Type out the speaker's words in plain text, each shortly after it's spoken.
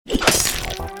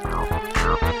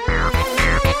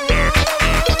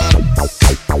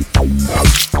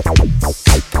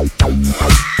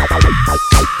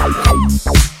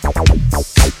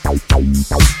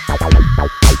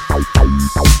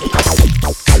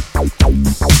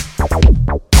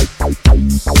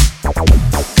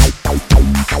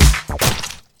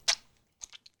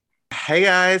Hey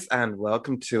guys, and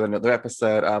welcome to another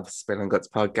episode of Spill and Guts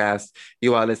podcast.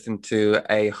 You are listening to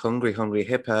a hungry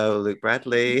hippo, Luke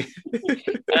Bradley.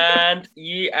 And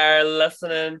you are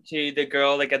listening to the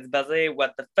girl that gets busy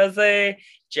with the fizzy,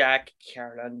 Jack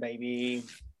Carolyn, baby.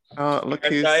 Oh, Our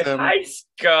Scout. Hi,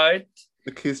 Scout.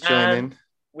 look who's And joining.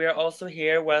 we're also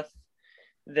here with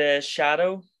the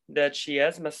shadow that she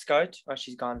is, Miss Scout. Oh,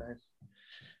 she's gone now.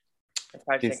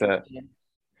 He's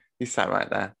he's sat right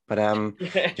there. But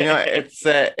you know, I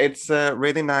it's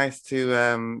really nice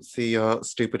to see your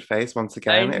stupid face once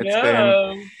again.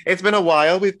 know. It's been a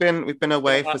while. We've been Been a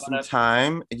away for hot some minute.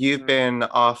 time. You've been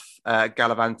off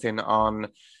gallivanting on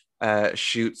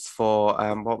shoots for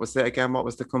what was it again? What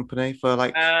was the company for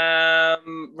like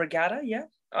Regatta, yeah.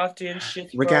 Off doing shit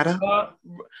for regatta?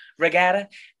 regatta.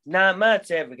 Not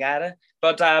much regatta,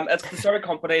 but it's the sort of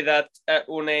company that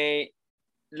only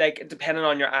like depending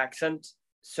on your accent.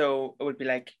 So it would be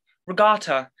like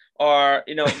regatta or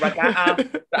regatta.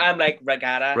 But I'm like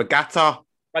regatta, Regatta.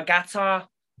 regatta,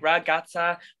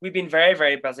 regatta. We've been very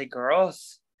very busy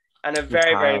girls and a We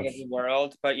very very have. busy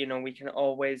world, but we can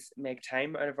always make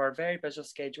time out of our very busy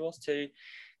schedules to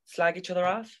slag each other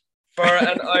off for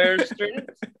an hour straight,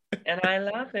 and I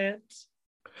love it.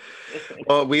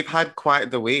 Well, we've had quite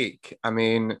the week. I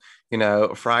mean,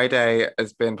 Friday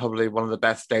has been probably one of the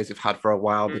best days we've had for a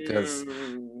while because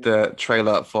Mm. the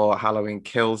trailer for Halloween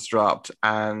Kills dropped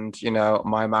and,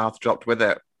 my mouth dropped with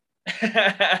it.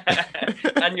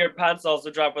 And your pants also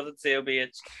dropped with it,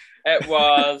 COBH. It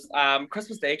was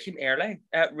Christmas Day came early.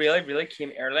 It really, really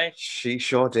came early. She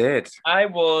sure did. I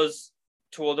was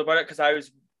told about it because I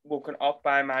was woken up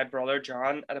by my brother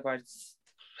John at about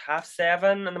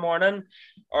 7:30 in the morning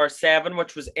or 7,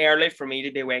 which was early for me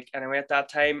to be awake anyway at that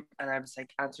time. And I was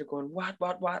like, answer going, what?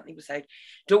 And he was like,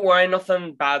 don't worry,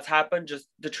 nothing bad's happened. Just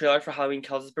the trailer for Halloween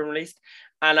Kills has been released.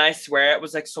 And I swear it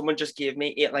was like someone just gave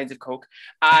me 8 lines of coke.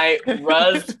 I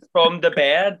rose from the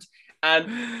bed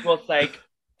and was like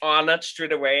on it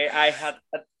straight away.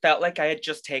 It felt like I had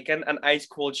just taken an ice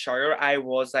cold shower. I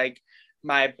was like,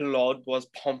 my blood was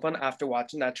pumping after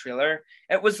watching that trailer.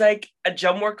 It was like a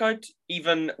gym workout,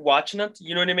 even watching it.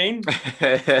 You know what I mean?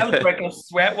 I was breaking a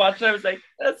sweat watching it. I was like,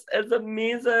 this is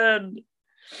amazing.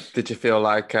 Did you feel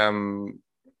like on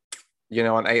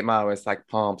 8 Mile it's like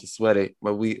palms are sweaty,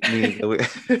 but we need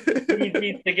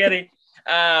Easy spaghetti.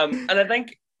 And I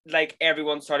think like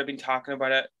everyone started been talking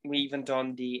about it. We even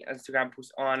done the Instagram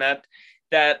post on it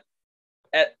that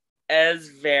it is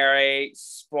very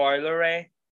spoilery.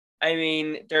 I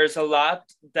mean, there's a lot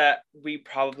that we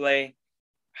probably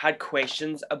had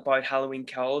questions about Halloween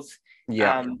Kills.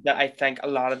 yeah. That I think a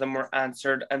lot of them were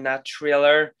answered in that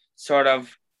trailer, sort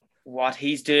of what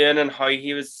he's doing and how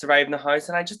he was surviving the house.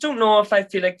 And I just don't know if I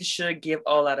feel like they should have give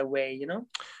all that away, you know?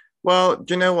 Well,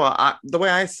 do you know what? The way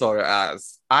I saw it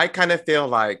as, I kind of feel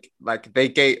like they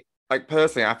gave, like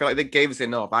personally, I feel like they gave us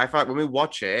enough. I feel like when we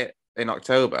watch it in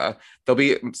October, there'll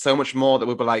be so much more that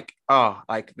we'll be like, oh,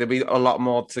 like there'll be a lot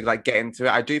more to like get into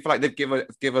it. I do feel like they've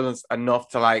given us enough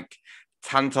to like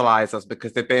tantalize us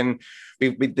because they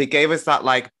gave us that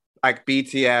like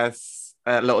BTS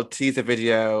little teaser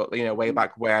video, way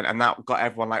back when, and that got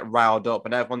everyone like riled up,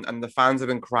 and everyone and the fans have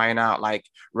been crying out like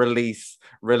release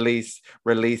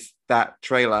that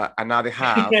trailer, and now they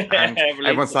have, and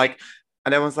everyone's like,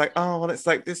 oh, well, it's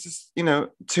like this is,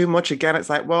 too much again. It's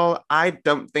like, well, I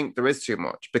don't think there is too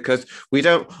much because we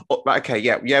don't. Okay,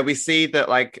 yeah, we see that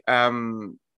like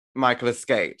Michael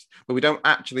escaped, but we don't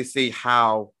actually see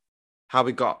how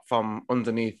we got from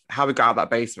underneath, how we got out of that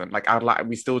basement. Like,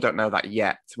 we still don't know that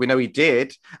yet. We know he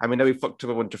did, and we know he fucked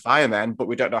up a bunch of firemen, but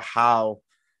we don't know how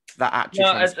that actually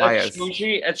No, transpires.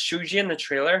 It's Shuji in the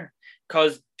trailer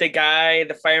because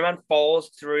the fireman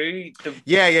falls through the door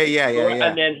Yeah.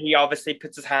 and then he obviously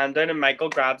puts his hand down and Michael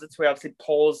grabs it. So he obviously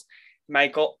pulls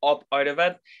Michael up out of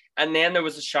it. And then there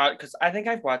was a shot because I think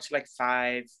I've watched like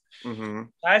Mm-hmm.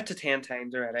 5 to 10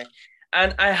 times already.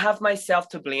 And I have myself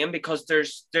to blame because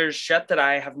there's shit that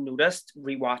I have noticed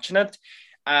rewatching it,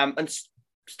 and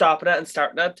stopping it and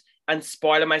starting it and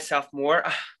spoiling myself more.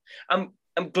 I'm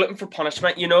glutton for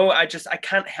punishment, I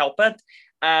can't help it.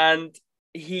 And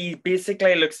he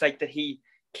basically looks like that he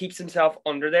keeps himself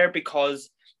under there because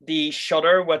the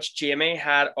shutter which Jamie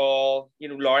had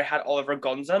Laurie had all of her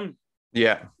guns in,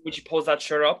 Yeah. when she pulls that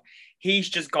shutter up, he's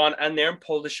just gone in there and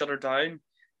pulled the shutter down,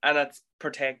 and it's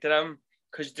protected him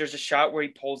because there's a shot where he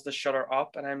pulls the shutter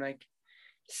up, and I'm like,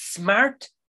 smart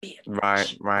bitch.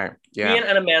 Right. Yeah. Being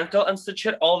in a mental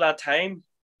institute all that time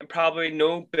and probably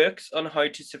no books on how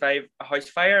to survive a house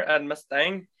fire and Miss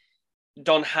Thing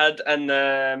done had in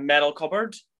the metal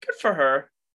cupboard. Good for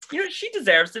her. She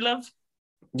deserves to live.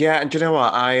 Yeah, and do you know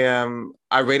what?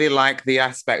 I really like the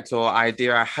aspect or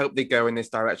idea. I hope they go in this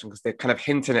direction because they're kind of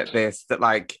hinting at this that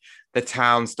like the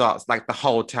town starts like the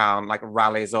whole town like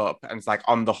rallies up and it's like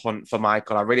on the hunt for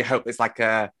Michael. I really hope it's like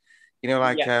a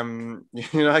like Yeah.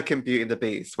 like in Beauty and the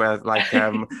Beast where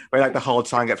where like the whole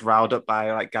town gets riled up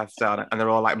by like Gaston and they're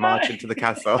all like marching to the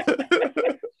castle.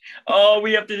 Oh,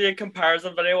 we have to do a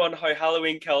comparison video on how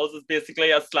Halloween Kills is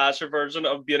basically a slasher version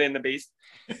of Beauty and the Beast.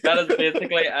 That is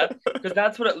basically it, because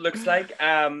that's what it looks like.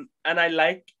 And I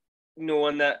like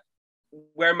knowing that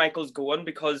where Michael's going,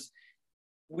 because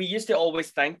we used to always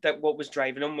think that what was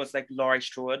driving him was like Laurie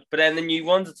Strode, but in the new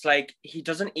ones, it's like he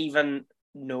doesn't even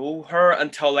know her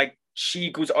until like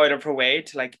she goes out of her way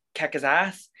to like kick his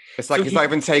ass. It's like So he's not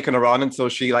even taken her on until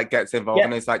she like gets involved yeah,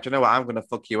 and it's like, do you know what? I'm gonna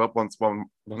fuck you up once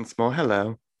more.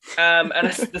 Hello. and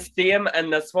it's the same in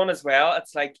this one as well.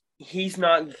 It's like he's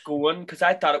not going, because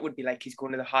I thought it would be like he's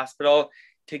going to the hospital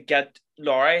to get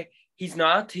Laurie. He's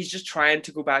not. He's just trying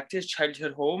to go back to his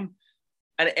childhood home.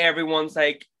 And everyone's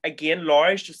like, again,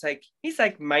 Laurie's just like, he's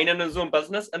like minding his own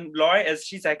business. And Laurie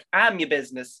she's like, I'm your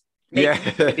business. Make Yeah.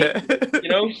 me the business. You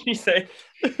know, she's like,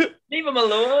 leave him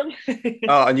alone.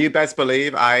 Oh, and you best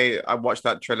believe I watched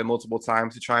that trailer multiple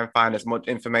times to try and find as much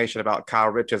information about Kyle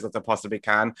Richards as I possibly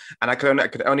can, and I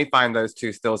could only find those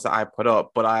two stills that I put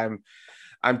up. But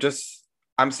I'm just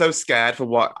I'm so scared for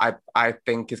what I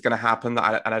think is going to happen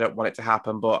and I don't want it to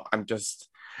happen. But I'm do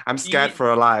scared you for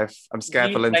her life. I'm do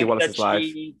scared for you Lindsay think that Wallace's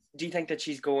life.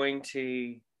 she's going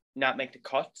to not make the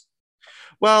cut?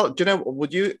 Well, do you know?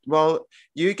 Would you? Well,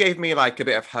 you gave me like a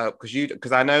bit of hope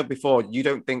because I know before you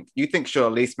think she'll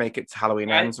at least make it to Halloween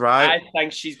I ends, right? I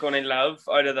think she's going to love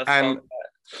out of this film. And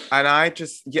And I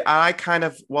just, yeah, I kind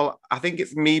of, well, I think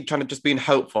it's me trying to just being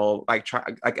hopeful, like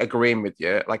agreeing with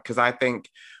you, like, because I think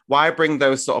why bring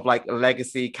those sort of like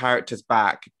legacy characters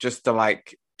back just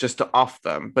to off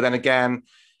them? But then again,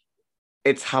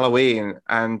 it's Halloween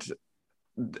and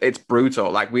it's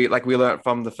brutal. Like we learned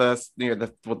from the first,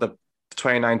 the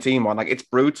 2019 one, like it's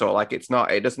brutal. Like it's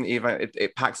not, it doesn't even,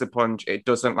 it packs a punch. It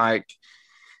doesn't,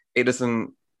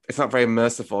 it's not very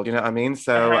merciful. You know what I mean?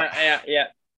 So Yeah, yeah.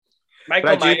 but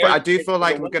Michael I Myers do is feel the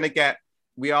like one.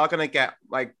 we are gonna get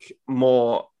like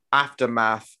more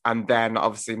aftermath and then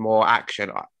obviously more action,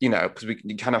 because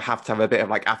you kind of have to have a bit of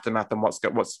like aftermath and what's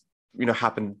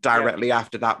happened Yeah. directly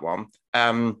after that one.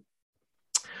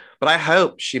 But I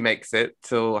hope she makes it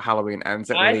till Halloween ends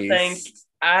at I think least.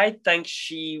 I think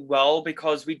she will,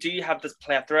 because we do have this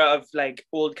plethora of like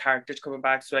old characters coming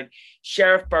back. So like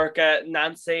Sheriff Burkett,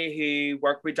 Nancy, who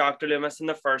worked with Dr. Loomis in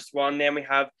the first one. Then we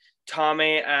have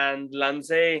Tommy and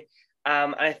Lindsay.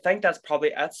 And I think that's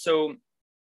probably it. So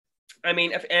I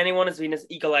mean, if anyone has been as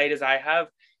eagle-eyed as I have,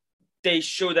 they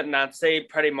show that Nancy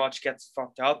pretty much gets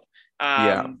fucked up.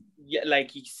 Yeah. Yeah,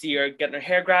 like you see her getting her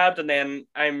hair grabbed, and then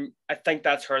I think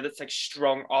that's her that's like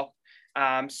strung up.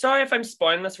 Sorry if I'm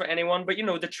spoiling this for anyone, but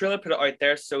the trailer put it out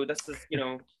there, so this is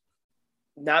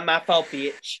not my fault,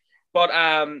 bitch. But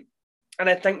and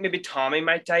I think maybe Tommy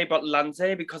might die, but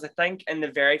Lindsay, because I think in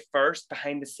the very first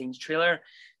behind the scenes trailer,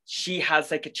 she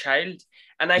has like a child,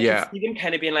 and I can Yeah. see them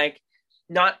kind of being like,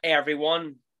 not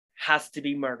everyone has to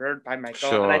be murdered by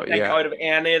Michael. And I Sure. think Yeah. out of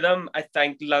any of them, I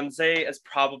think Lindsay is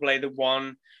probably the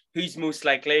one who's most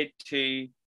likely to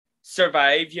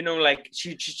survive. Like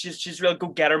she's real go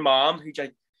get her mom, who's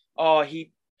like, oh,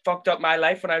 he fucked up my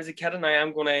life when I was a kid, and now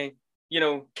I'm gonna,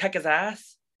 kick his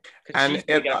ass, because And she's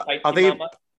gonna get a fight are with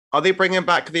mama. they bringing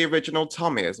back the original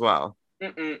Tommy as well?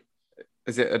 Mm-mm.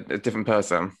 Is it a different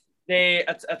person?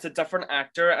 It's a different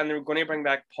actor, and they're going to bring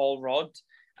back Paul Rudd.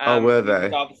 Oh, were Who was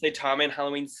they? obviously Tommy in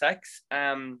Halloween 6.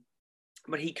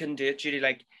 But he couldn't do it due to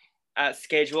like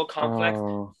schedule conflicts,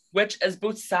 Oh. which is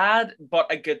both sad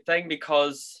but a good thing,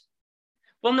 because,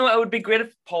 well, no, it would be great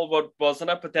if Paul Rudd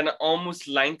wasn't it, but then it almost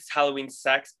links Halloween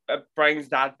 6. It brings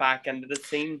that back into the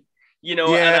scene, and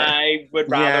Yeah, I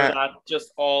would rather yeah. that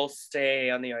just all stay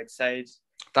on the outside.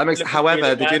 That makes. Looking forward However,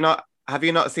 to did you that. not have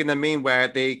you not seen the meme where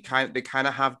they kind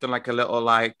of have done like a little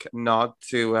like nod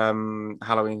to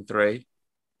Halloween 3?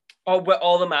 Oh, with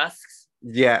all the masks.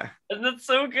 Yeah, Isn't it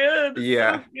so good? It's so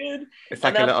yeah. good. It's And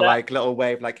like a that's little it. like little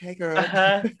wave, like hey girl.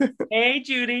 Uh-huh. Hey,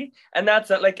 Judy. And that's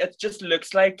it. Like, it just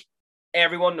looks like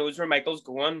everyone knows where Michael's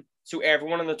going. So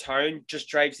everyone in the town just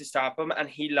drives to stop him. And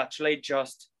he literally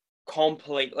just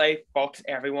completely fucks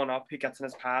everyone up who gets in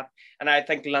his path. And I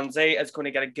think Lindsay is going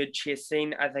to get a good chase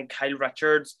scene. I think Kyle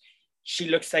Richards, she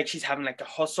looks like she's having like a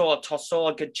hustle, a tussle,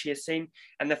 a good chase scene.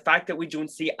 And the fact that we don't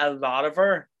see a lot of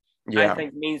her, I Yeah.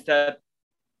 think means that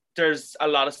there's a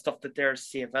lot of stuff that they're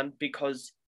saving,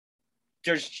 because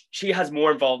she has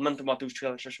more involvement than what those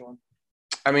trailers are showing.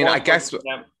 I mean,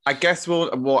 $100. I guess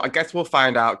we'll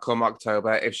find out come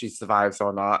October if she survives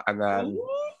or not, and then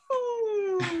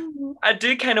Ooh. I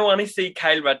do kind of want to see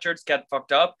Kyle Richards get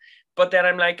fucked up, but then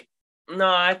I'm like, no,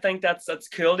 I think that's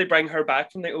cool to bring her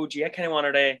back from the OG. I kind of want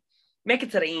her to make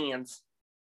it to the ends,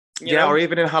 you yeah, know? or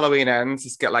even in Halloween Ends,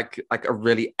 just get like a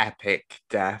really epic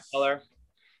death. Color.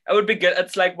 It would be good.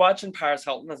 It's like watching Paris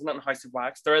Hilton, isn't it, in House of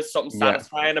Wax? There is something Yeah,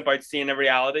 satisfying about seeing a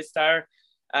reality star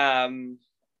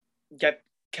get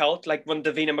killed. Like when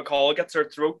Davina McCall gets her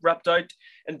throat ripped out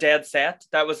in Dead Set.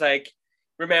 That was like,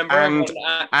 remember when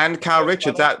and Carl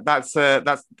Richards. And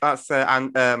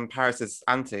Paris's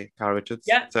auntie, Carl Richards.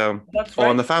 yeah, So that's all in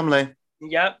right. the family.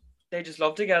 Yep. They just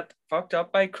love to get fucked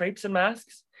up by creeps and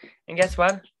masks. And guess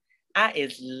what? I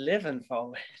is living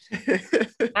for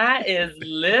it. I is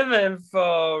living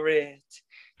for it.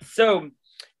 So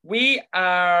we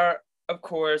are, of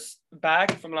course,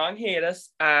 back from long hiatus,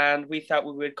 and we thought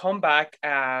we would come back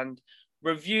and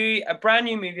review a brand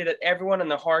new movie that everyone in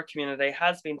the horror community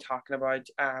has been talking about.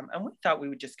 And we thought we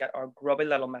would just get our grubby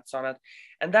little mitts on it.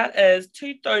 And that is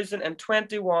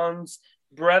 2021's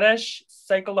British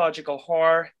psychological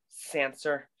horror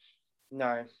Censor.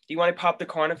 Now, do you want to pop the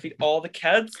corn and feed all the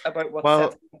kids about what Well,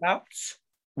 Censor is about?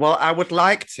 well, I would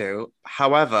like to.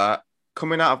 However,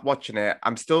 coming out of watching it,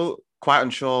 I'm still quite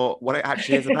unsure what it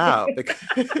actually is about.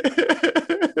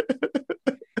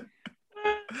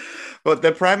 But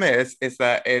the premise is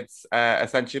that it's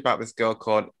essentially about this girl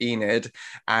called Enid,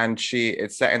 and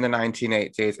it's set in the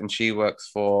 1980s, and she works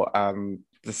for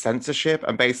the censorship.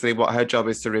 And basically, what her job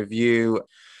is to review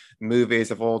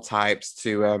movies of all types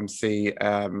to see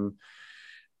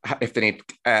if they need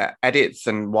edits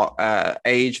and what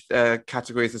age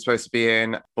categories they're supposed to be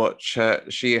in. But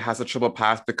she has a troubled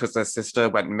past because her sister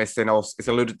went missing, or it's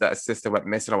alluded that her sister went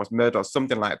missing or was murdered or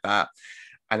something like that.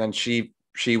 And then she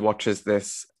watches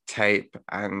this tape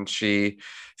and she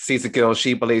sees a girl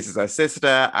she believes is her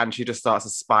sister, and she just starts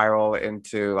to spiral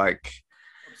into like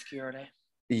obscurity.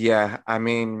 Yeah, I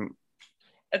mean,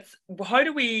 it's how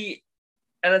do we,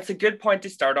 and it's a good point to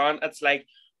start on. It's like,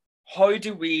 how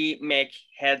do we make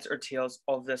heads or tails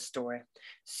of this story?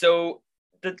 So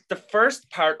the first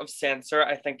part of Censor,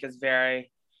 I think, is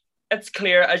very, it's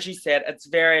clear, as you said, it's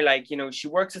very like, she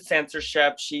works at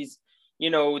censorship. She's,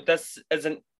 this is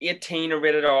an 18 or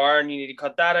rated R, and you need to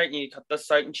cut that out, and you need to cut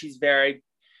this out. And she's very,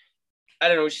 I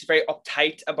don't know, she's very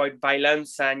uptight about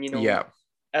violence, and yeah,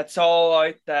 it's all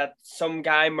out that some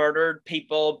guy murdered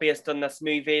people based on this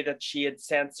movie that she had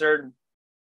censored,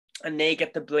 and they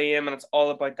get the blame, and it's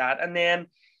all about that. And then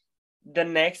the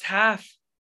next half,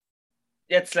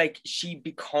 it's like she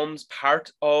becomes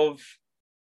part of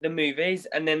the movies,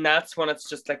 and then that's when it's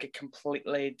just like a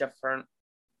completely different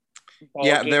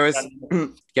yeah, ballgame. there is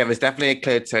yeah, there's definitely a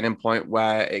clear turning point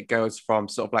where it goes from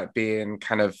sort of like being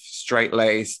kind of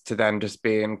straight-laced to then just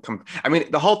being I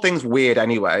mean, the whole thing's weird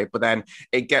anyway, but then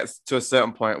it gets to a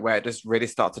certain point where it just really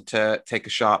starts to take a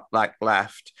sharp like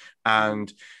left,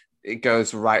 and it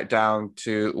goes right down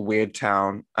to Weird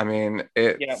Town. I mean,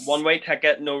 it's one-way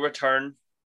ticket, no return.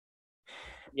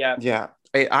 Yeah.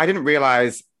 I didn't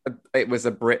realize it was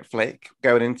a Brit flick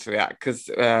going into it,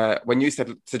 because when you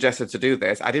suggested to do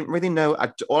this, I didn't really know.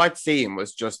 All I'd seen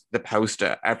was just the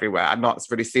poster everywhere. I'd not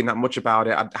really seen that much about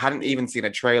it. I hadn't even seen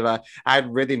a trailer. I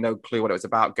had really no clue what it was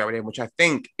about going in, which I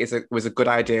think was a good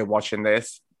idea watching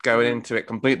this, going into it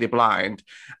completely blind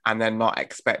and then not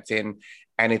expecting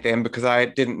anything, because I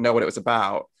didn't know what it was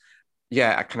about.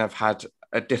 Yeah, I kind of had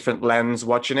a different lens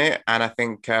watching it, and I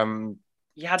think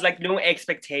you had like no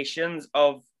expectations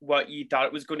of what you thought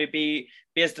it was going to be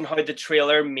based on how the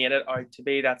trailer made it out to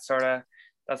be, that sort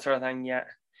of thing. Yeah,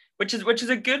 which is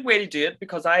a good way to do it,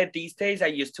 because these days I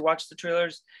used to watch the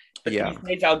trailers, but these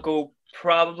days I'll go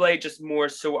probably just more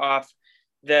so off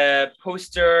the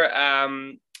poster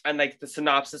and like the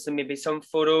synopsis and maybe some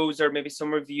photos or maybe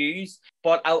some reviews,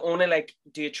 but I'll only like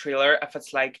do a trailer if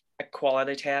it's like a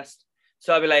quality test.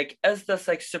 So I'll be like, is this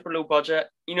like super low budget?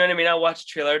 You know what I mean? I'll watch a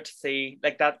trailer to see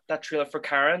like that trailer for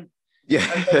Karen. Yeah.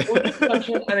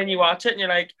 And then you watch it and you're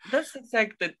like, this is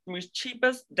like the most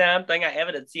cheapest damn thing I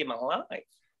ever did see in my life.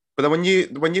 But then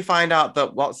when you find out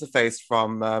that what's the face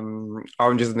from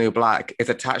Orange is the New Black is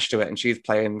attached to it and she's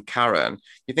playing Karen,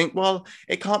 you think, well,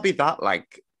 it can't be that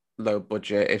like low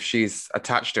budget if she's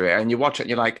attached to it. And you watch it and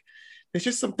you're like, there's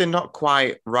just something not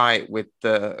quite right with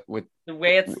the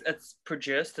way it's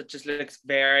produced. It just looks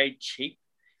very cheap,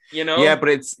 Yeah,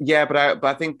 but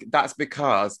I think that's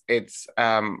because it's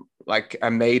like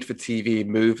a made for TV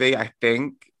movie. I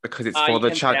think because it's for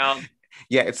the channel.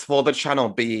 Yeah, it's for the channel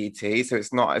BET, so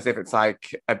it's not as if it's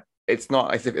like a it's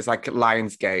not as if it's like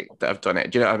Lionsgate that have done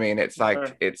it. Do you know what I mean? It's Uh,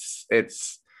 like it's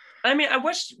I mean, I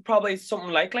wish probably something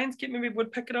like Lionsgate maybe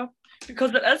would pick it up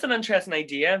because it is an interesting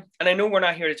idea. And I know we're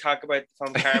not here to talk about the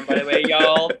film Karen, by the way,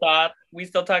 y'all thought we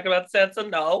still talk about sets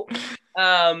and no.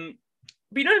 Um,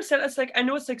 but you know what I'm saying? It's like I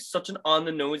know it's like such an on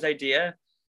the nose idea.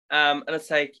 And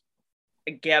it's like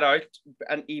Get Out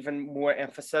and even more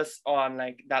emphasis on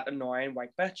like that annoying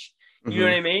white bitch. You know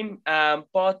what I mean?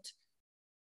 But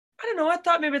I don't know. I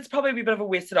thought maybe it's probably a bit of a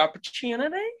wasted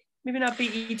opportunity. Maybe not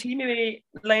BET. Maybe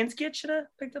Lionsgate should have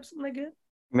picked up something like that.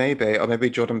 maybe, or maybe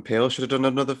Jordan Peele should have done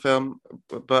another film,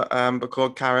 but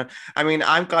called Karen. I mean,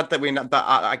 I'm glad that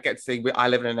I get to see. I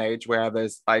live in an age where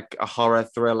there's like a horror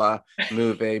thriller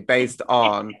movie based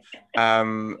on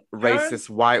Karen? racist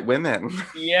white women.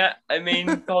 Yeah, I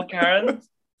mean, called Karen.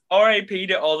 RIP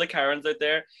to all the Karens out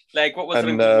there. Like, what was it in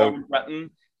And Good Morning Britain?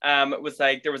 It was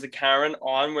like there was a Karen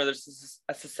on where there's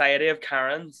a society of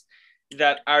Karens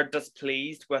that are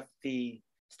displeased with the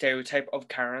stereotype of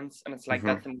Karens, and it's like mhm.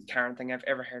 that's the most Karen thing I've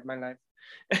ever heard in my life.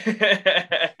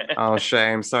 Oh,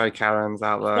 shame. Sorry, Karen's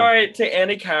out there. Sorry to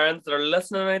any Karens that are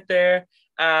listening out there.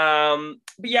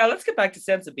 But yeah, let's get back to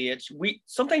Sense of Beach. We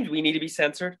sometimes we need to be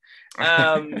censored.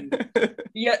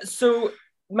 Yeah, so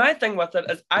my thing with it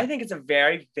is I think it's a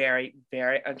very, very,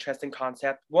 very interesting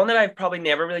concept. One that I've probably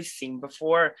never really seen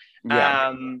before.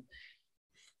 Yeah.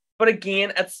 But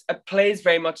again, it plays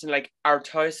very much in like art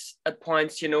house at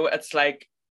points, you know, it's like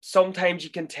sometimes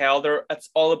you can tell there it's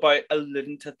all about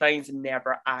alluding to things and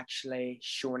never actually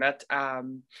showing it.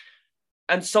 And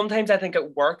sometimes I think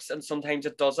it works and sometimes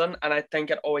it doesn't. And I think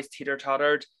it always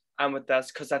teeter-tottered with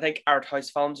this because I think art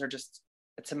house films are just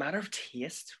it's a matter of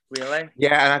taste, really.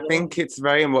 Yeah, and I You know? think it's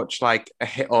very much like a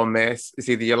hit or miss. It's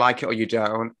either you like it or you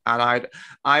don't. And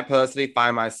I personally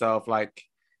find myself like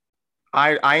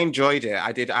I enjoyed it.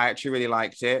 I actually really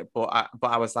liked it, but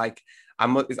I was like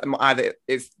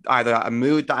it's either a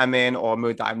mood that I'm in or a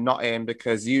mood that I'm not in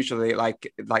because usually like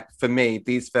for me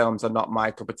these films are not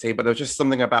my cup of tea. But there was just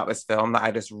something about this film that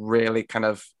I just really kind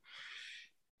of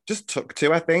just took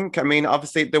to. I think. I mean,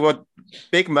 obviously there were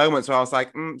big moments where I was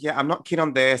like, yeah, I'm not keen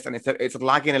on this, and it's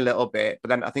lagging a little bit. But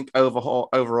then I think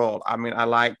overall, I mean, I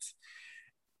liked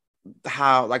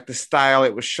how like the style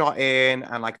it was shot in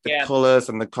and like the Yeah, colors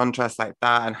and the contrast like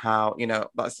that and how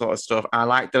that sort of stuff. I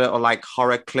like the little like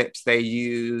horror clips they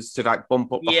use to like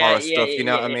bump up the yeah, horror yeah, stuff, you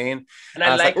know yeah, what I yeah. mean? And I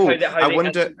And I was like, like how oh, how I they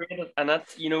wonder, integrate it and it,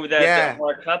 you know, the yeah.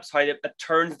 horror clips, how it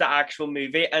turns the actual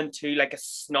movie into like a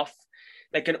snuff,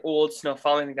 like an old snuff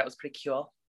film. I think that was pretty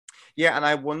cool. Yeah, and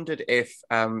I wondered if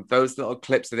those little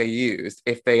clips that they used,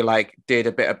 if they like did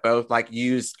a bit of both, like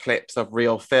used clips of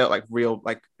real film, like real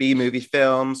like B movie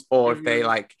films, or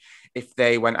Mm-hmm. if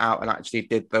they went out and actually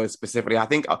did those specifically. I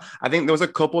think there was a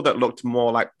couple that looked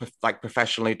more like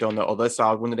professionally done than others. So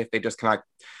I wondered if they just kind of like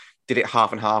did it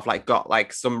half and half, like got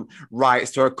like some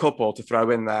rights to a couple to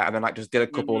throw in there, and then like just did a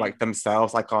couple Mm-hmm. like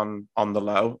themselves, like on the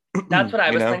low, That's what I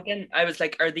you was know. thinking. I was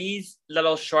like, are these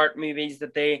little short movies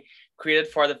that they created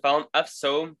for the film? If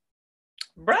so,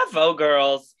 bravo,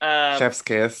 girls. Chef's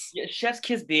kiss. Yeah, Chef's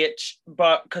Kiss Beach,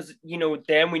 but because you know,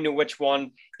 then we know which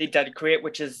one they did create,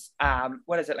 which is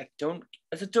what is it like? Don't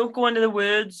go into the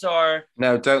woods or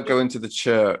No, don't go into the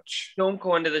church. don't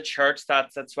go into the church.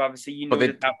 That's so obviously you But know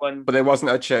they that one. but there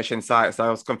wasn't a church in sight, so I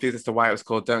was confused as to why it was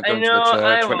called "Don't Go I into the know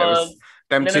I Church" when it was, was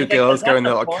them and then I two was like, is girls go that in the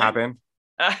the little point? cabin.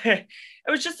 It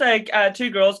was just like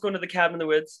two girls going to the cabin in the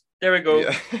woods. There we go.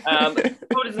 Yeah, It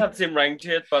doesn't have the same ring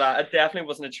to it, but it definitely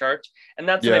wasn't a church, and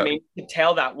that's what I yeah. mean. You could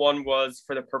tell that one was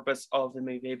for the purpose of the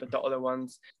movie, but the other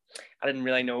ones, I didn't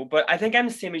really know. But I think I'm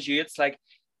the same as you. It's like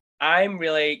I'm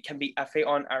really can be iffy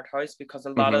on art house because a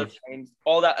lot of Hmm. the times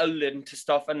all that alluding to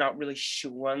stuff and not really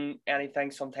showing anything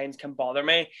sometimes can bother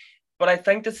me. But I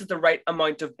think this is the right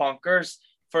amount of bonkers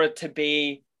for it to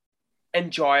be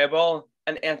enjoyable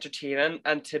and entertaining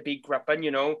and to be gripping,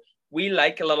 you know. We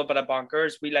like a little bit of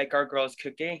bonkers. We like our girl's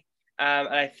cookie. And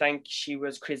I think she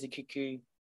was crazy cuckoo.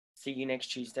 See you next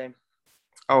Tuesday.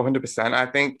 Oh, 100%. I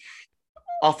think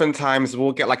oftentimes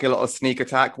we'll get like a little sneak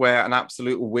attack where an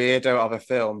absolute weirdo of a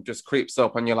film just creeps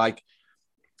up and you're like,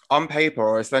 on paper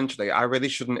or essentially, I really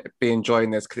shouldn't be enjoying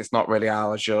this because it's not really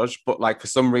our judge. But like for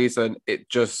some reason, it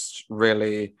just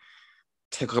really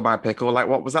tickled my pickle. Like,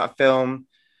 what was that film?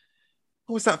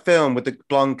 What was that film with the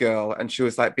blonde girl and she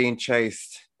was like being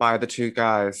chased by the two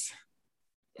guys?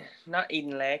 Not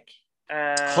Eden Lake.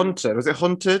 Um, Hunted. Was it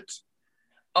Hunted? Was it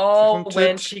oh,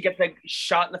 when Hunted? she gets like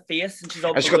shot in the face and she's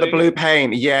all And she got the blue. blue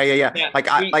paint. Yeah, yeah, yeah. Yeah, Like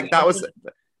I we like that was hunted.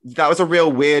 that was a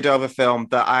real weirdo of a film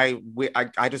that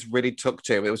I just really took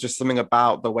to. It was just something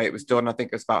about the way it was done. I think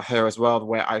it's about her as well, the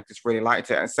way I just really liked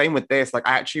it. And same with this, like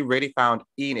I actually really found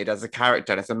Enid as a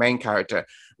character and as a main character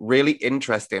really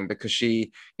interesting because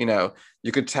she,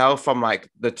 you could tell from like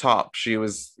the top she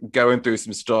was going through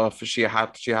some stuff. She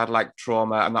had like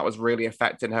trauma, and that was really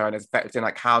affecting her and affecting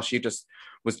like how she just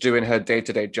was doing her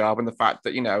day-to-day job, and the fact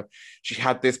that she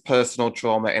had this personal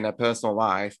trauma in her personal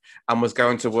life and was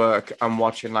going to work and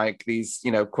watching like these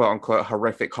quote unquote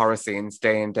horrific horror scenes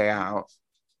day in day out.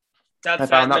 I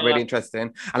That's found it. that No, really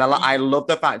interesting. And I love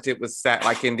the fact it was set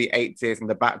like in the 80s and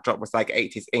the backdrop was like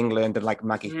 80s England and like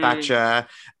Maggie mm, Thatcher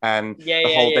and yeah, the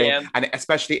yeah, whole yeah, thing. yeah. And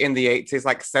especially in the 80s,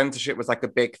 like censorship was like a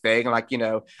big thing, like,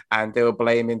 and they were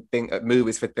blaming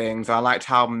movies for things. I liked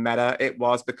how meta it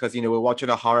was because, we're watching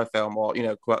a horror film or,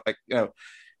 quote,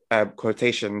 like,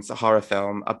 quotations, a horror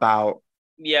film about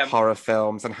Yeah, horror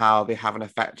films and how they have an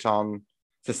effect on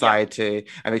yeah, society,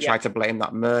 and they yeah. try to blame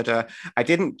that murder. I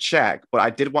didn't check, but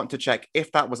I did want to check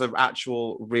if that was an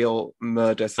actual real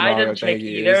murder I scenario didn't they check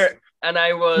used. either. And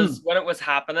I Hmm. was, when it was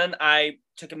happening, I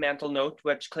took a mental note,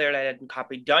 which clearly I didn't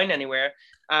copy down anywhere.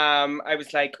 I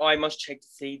was like, oh, I must check to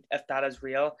see if that is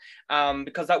real.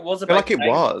 Because that was I feel about like it time.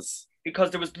 was.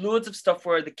 Because there was loads of stuff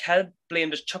where the kid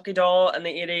blamed his Chucky doll in the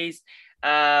 80s.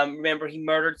 Remember, he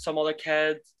murdered some other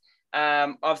kids.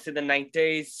 Obviously, the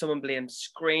 90s, someone blamed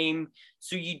Scream.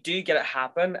 So you do get it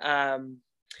happen.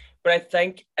 But I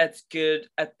think it's good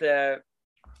at the,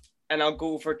 and I'll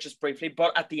go over it just briefly,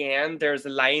 but at the end, there's a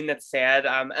line that said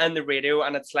in the radio,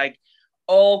 and it's like,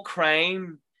 all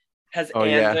crime has Oh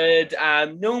yeah. ended,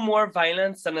 no more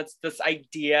violence. And it's this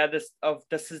idea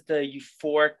this is the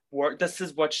euphoric work, this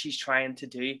is what she's trying to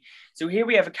do. So here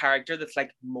we have a character that's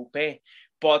like mopey,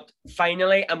 but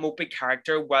finally a mopey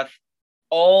character with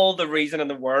all the reason in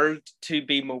the world to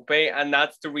be mopey, and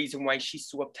that's the reason why she's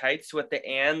so uptight. So at the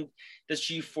end,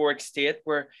 this euphoric state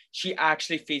where she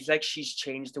actually feels like she's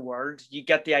changed the world. You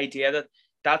get the idea that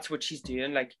that's what she's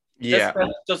doing. Like, this Yeah.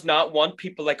 film does not want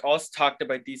people like us talked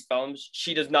about these films.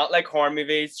 She does not like horror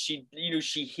movies. She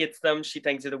hates them. She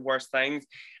thinks they're the worst things.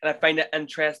 And I find it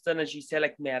interesting, as you say,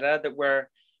 like meta, that we're,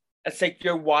 it's like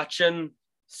you're watching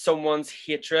someone's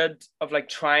hatred of like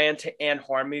trying to end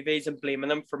horror movies and blaming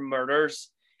them for murders,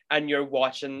 and you're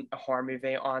watching a horror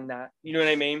movie on that. You know what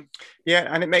I mean? Yeah,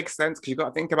 and it makes sense because you've got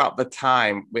to think about the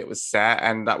time it was set,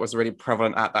 and that was really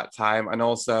prevalent at that time. And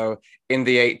also in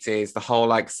the 80s, the whole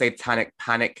like satanic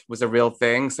panic was a real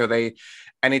thing. So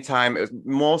anytime, it was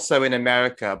more so in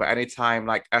America, but anytime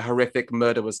like a horrific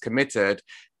murder was committed,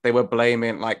 they were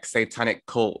blaming like satanic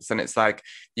cults. And it's like,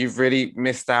 you've really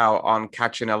missed out on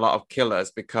catching a lot of killers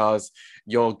because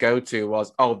your go-to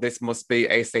was, oh, this must be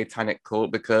a satanic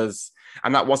cult because,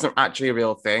 and that wasn't actually a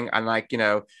real thing. And like,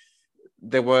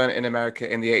 there weren't in America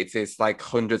in the 80s like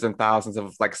hundreds and thousands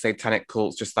of like satanic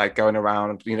cults just like going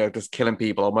around, just killing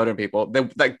people or murdering people. There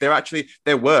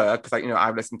were, because like,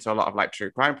 I've listened to a lot of like true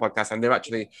crime podcasts, and there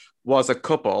actually was a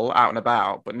couple out and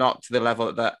about, but not to the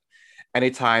level that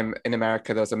anytime in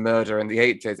America there was a murder in the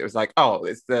 80s, it was like, oh,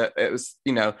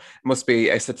 must be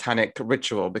a satanic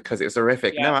ritual because it's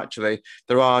horrific. Yeah. No, actually,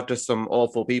 there are just some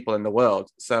awful people in the world.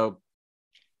 So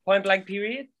Point blank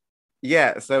period.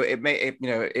 yeah, so it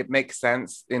makes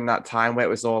sense in that time where it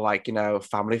was all like,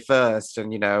 family first and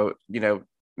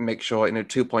make sure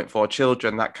 2.4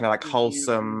 children, that kind of like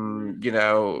wholesome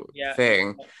Yeah.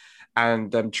 thing,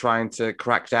 and them trying to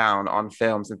crack down on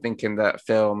films and thinking that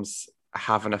films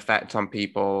have an effect on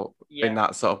people in Yeah.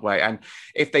 that sort of way. And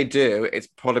if they do, it's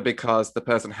probably because the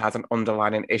person has an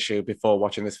underlying issue before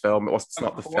watching this film. It's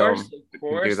not the film Of that can do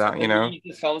course. that, And then you use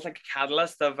this film as like a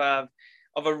catalyst of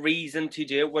a reason to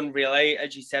do it, when really,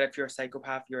 as you said, if you're a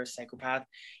psychopath, you're a psychopath.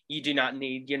 You do not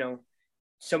need,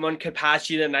 someone could pass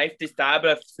you the knife to stab,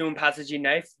 but if someone passes you a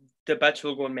knife, the bitch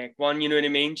will go and make one. You know what I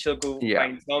mean? She'll go Yeah.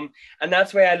 find some. And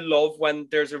that's why I love when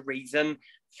there's a reason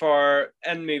for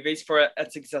in movies for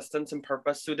its existence and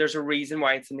purpose. So there's a reason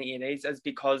why it's in the 80s, is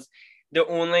because the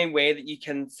only way that you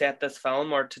can set this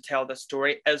film or to tell this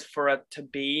story is for it to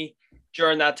be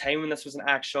during that time when this was an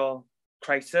actual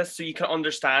crisis, so you can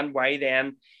understand why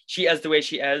then she is the way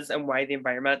she is and why the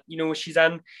environment she's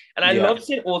in. And I Yeah. love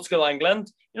seeing old school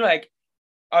England, like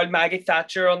old Maggie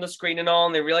Thatcher on the screen and all,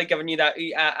 and they're really giving you that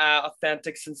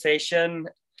authentic sensation.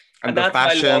 And And the that's what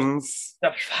I love. fashions.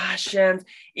 The fashions,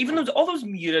 even all those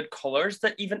muted colors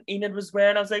that even Enid was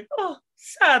wearing. I was like, oh,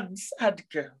 sad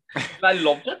girl. And I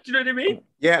loved it. Do you know what I mean?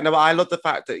 Yeah, no, but I love the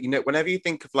fact that, whenever you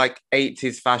think of like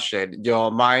 80s fashion,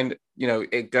 your mind,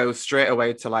 it goes straight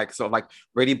away to like sort of like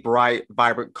really bright,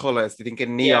 vibrant colors. You think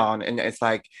in Yeah. neon, and it's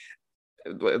like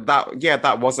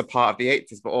that was a part of the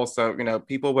 80s, but also,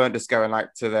 people weren't just going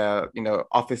like to their,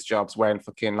 office jobs wearing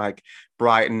fucking like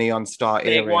bright neon star Leg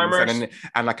earrings warmers.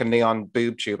 and like a neon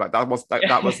boob tube. Like that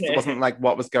wasn't like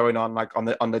what was going on like on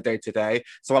the day to day.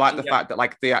 So I like the Yeah. fact that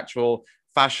like the actual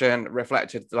fashion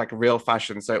reflected like real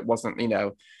fashion. So it wasn't,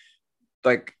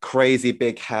 like crazy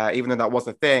big hair, even though that was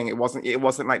a thing. It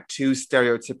wasn't like too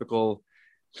stereotypical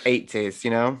 80s,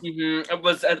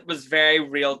 It was very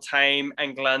real time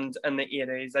England in the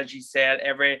 80s, as you said.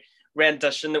 Every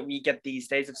rendition that we get these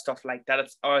days of stuff like that,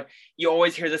 it's you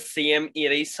always hear the same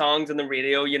 80s songs on the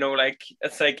radio, like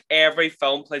it's like every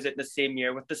film plays it in the same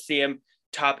year with the same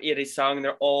top 80s song.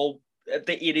 They're all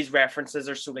the 80s references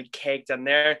are so like caked in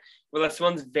there. Well, this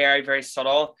one's very, very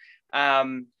subtle.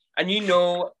 And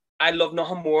I love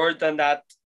nothing more than that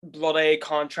bloody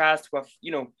contrast with,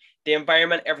 the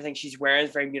environment, everything she's wearing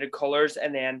is very muted colors,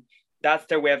 and then that's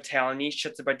their way of telling you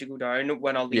shit's about to go down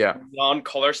when all these Yeah. neon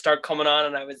colors start coming on,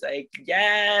 and I was like,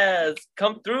 yes,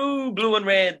 come through, blue and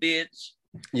red, bitch.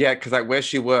 Yeah, because like where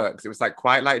she works, it was like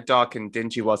quite like dark and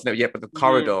dingy, wasn't it? Yeah, but the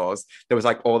corridors, there was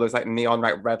like all those like neon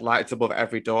like red lights above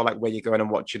every door, like where you go in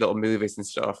and watch your little movies and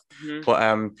stuff.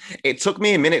 But it took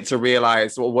me a minute to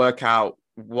realize or work out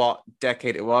what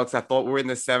decade it was. I thought we were in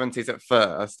the 70s at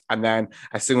first, and then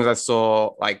as soon as I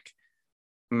saw like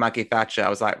Maggie Thatcher, I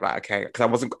was like, right, okay,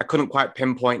 because I couldn't quite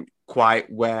pinpoint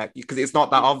quite where, because it's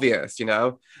not that obvious, I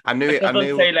knew It I doesn't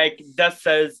knew say like this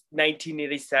says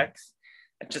 1986.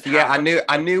 It just Yeah, happened.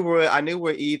 I knew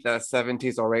we're either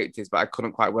 70s or 80s, but I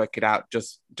couldn't quite work it out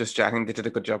just yet. I think they did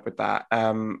a good job with that.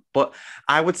 But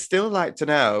I would still like to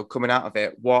know, coming out of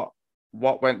it, what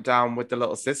went down with the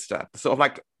little sister. The sort of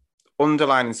like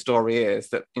underlining story is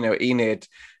that, Enid,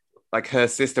 like her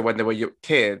sister when they were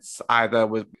kids, either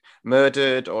was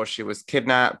murdered or she was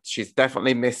kidnapped. She's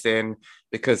definitely missing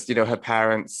because, her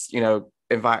parents,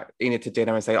 invite Enid to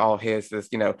dinner and say, oh, here's this,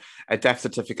 a death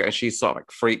certificate. And she sort of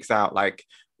like freaks out, like,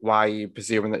 why are you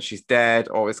presuming that she's dead?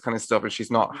 All this kind of stuff. And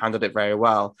she's not handled it very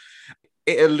well.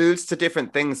 It alludes to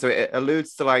different things. So it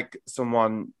alludes to like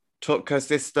someone took her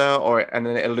sister, and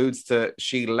then it alludes to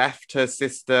she left her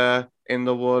sister in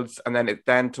the woods. And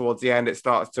then towards the end, it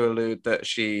starts to allude that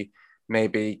she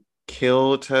maybe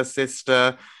killed her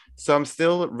sister. So I'm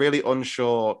still really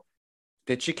unsure.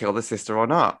 Did she kill the sister or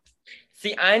not?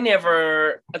 See,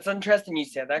 it's interesting you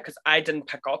said that because I didn't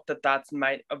pick up that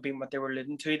might have been what they were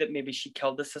alluding to, that maybe she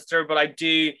killed the sister, but I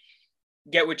do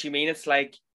get what you mean. It's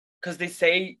like, because they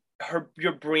say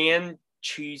your brain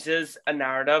chooses a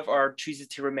narrative or chooses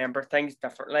to remember things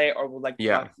differently or will like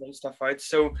block stuff out.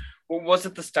 So what was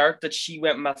at the start that she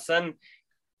went missing?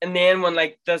 And then when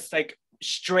like this like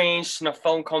strange snuff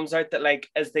film comes out that like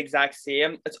is the exact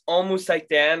same, it's almost like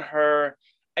then her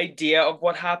idea of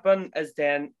what happened is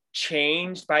then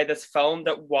changed by this film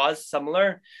that was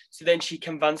similar. So then she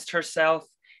convinced herself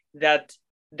that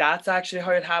that's actually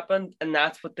how it happened and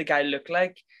that's what the guy looked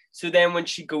like. So then when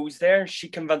she goes there, she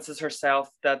convinces herself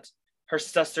that her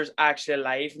sister's actually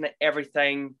alive and that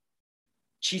everything,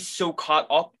 she's so caught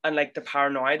up and like the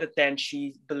paranoia that then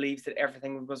she believes that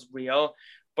everything was real.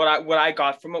 But what I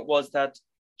got from it was that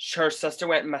her sister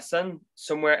went missing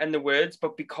somewhere in the woods,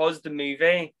 but because the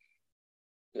movie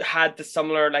had the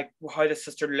similar like how the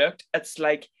sister looked, it's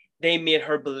like they made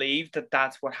her believe that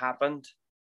that's what happened,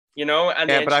 and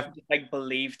then she just, like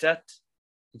believed it.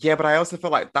 Yeah, but I also feel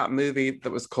like that movie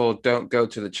that was called "Don't Go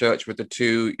to the Church" with the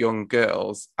two young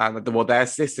girls, and they're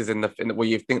sisters in the where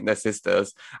you think they're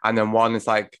sisters, and then one is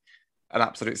like an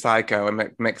absolute psycho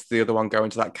and makes the other one go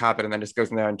into that cabin and then just goes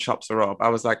in there and chops her up. I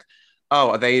was like,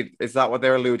 oh, is that what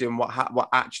they're alluding? What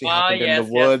actually happened in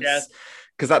the woods? Yes.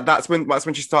 Because that's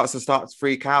when she starts to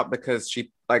freak out because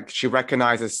she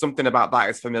recognizes something about that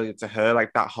is familiar to her,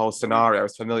 like that whole scenario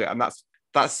is familiar, and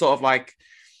that's sort of like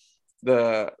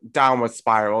the downward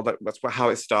spiral. That's how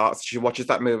it starts. She watches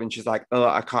that movie and she's like, oh,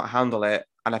 I can't handle it.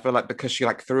 And I feel like because she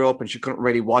like threw up and she couldn't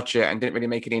really watch it and didn't really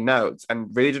make any notes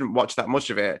and really didn't watch that much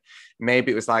of it,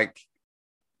 maybe it was like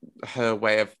her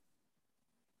way of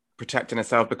protecting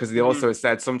herself, because they also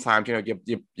said sometimes,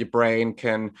 your brain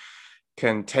can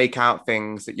take out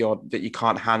things that you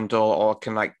can't handle or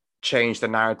can like change the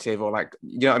narrative or like,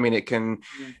 what I mean? It can,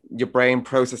 your brain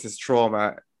processes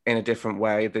trauma in a different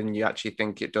way than you actually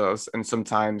think it does. And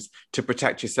sometimes to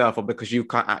protect yourself or because you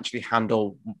can't actually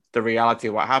handle the reality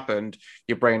of what happened,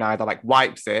 your brain either like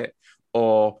wipes it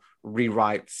or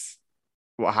rewrites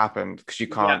what happened because you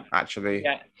can't actually.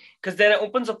 Yeah, because then it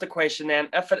opens up the question then,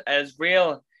 if it is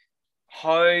real,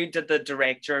 how did the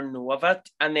director know of it?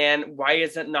 And then why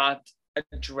is it not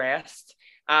addressed?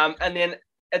 And then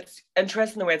it's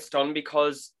interesting the way it's done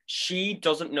because she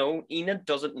doesn't know, Enid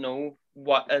doesn't know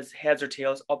what is heads or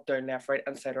tails, up, down, left, right,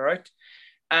 inside or out.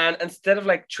 And instead of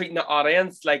like treating the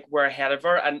audience like we're ahead of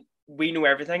her and we know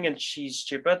everything and she's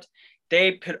stupid,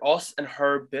 they put us in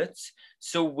her boots.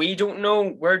 So we don't know,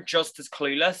 we're just as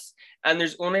clueless. And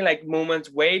there's only like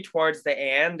moments way towards the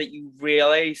end that you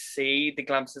really see the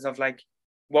glimpses of like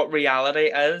what reality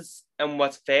is and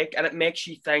what's fake. And it makes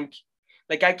you think,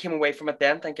 like I came away from it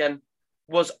then thinking,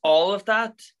 was all of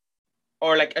that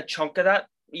or like a chunk of that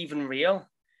even real?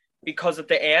 Because at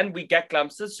the end we get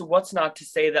glimpses. So what's not to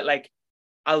say that like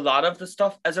a lot of the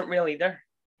stuff isn't real either,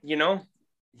 you know?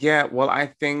 Yeah, well, I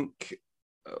think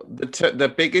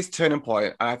the biggest turning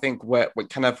point, and I think where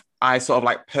kind of I sort of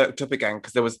like perked up again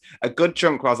because there was a good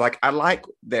chunk where I was like, I like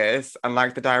this and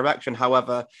like the direction.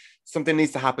 However, something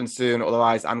needs to happen soon,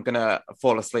 otherwise I'm gonna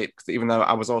fall asleep. Because even though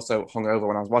I was also hungover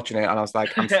when I was watching it, and I was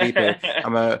like, I'm sleepy.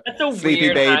 I'm a That's a sleepy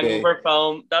weird baby, hangover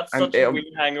film. That's and such a weird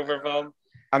hangover film.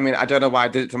 I mean, I don't know why I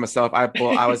did it to myself.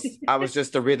 I was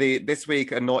just a really this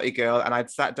week a naughty girl, and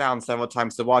I'd sat down several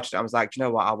times to watch it. I was like, you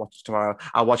know what? I'll watch it tomorrow.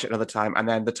 I'll watch it another time. And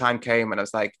then the time came, and I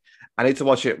was like, I need to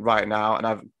watch it right now.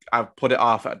 And I've put it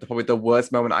off at probably the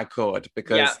worst moment I could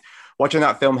because Yeah. watching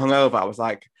that film hungover, I was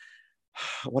like,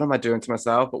 what am I doing to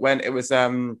myself? But when it was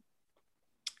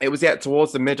yet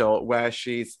towards the middle where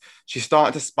she's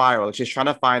starting to spiral. She's trying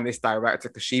to find this director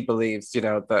because she believes, you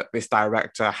know, that this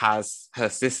director has her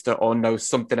sister or knows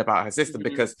something about her sister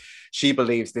because she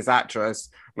believes this actress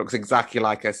looks exactly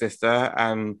like her sister,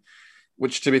 and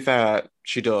which, to be fair,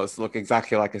 she does look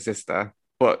exactly like her sister.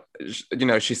 But you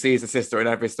know, she sees a sister in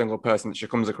every single person that she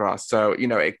comes across. So you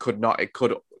know, it could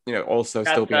you know also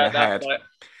still be in her head.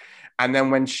 And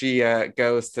then when she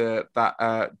goes to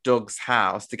that Doug's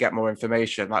house to get more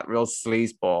information, that real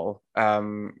sleazeball,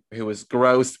 who was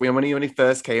gross. When he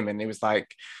first came in, he was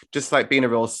like, just like being a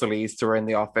real sleaze to her in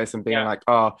the office and being like,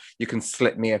 oh, you can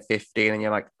slip me a 15. And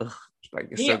you're like, ugh.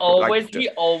 Like, He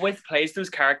always plays those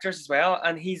characters as well.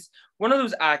 And he's one of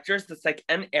those actors that's like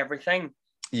in everything.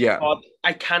 Yeah. But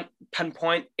I can't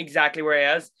pinpoint exactly where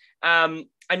he is. I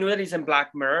know that he's in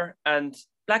Black Mirror and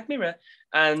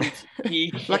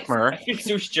he Black Mirror. I feel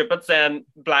so stupid saying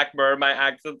Black Mirror, my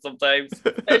accent sometimes,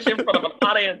 especially in front of an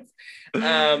audience.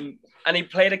 And he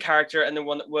played a character in the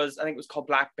one that was, I think it was called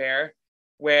Black Bear,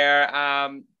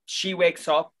 where she wakes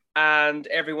up and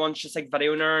everyone's just like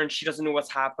videoing her and she doesn't know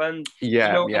what's happened.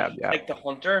 Yeah, like the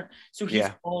hunter. So he's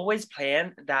always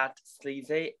playing that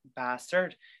sleazy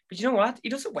bastard. But you know what? He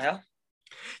does it well.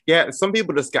 Yeah, some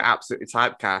people just get absolutely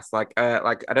typecast. Like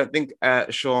I don't think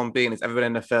Sean Bean has ever been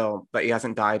in a film that he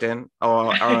hasn't died in,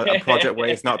 or a project where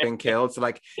he's not been killed. So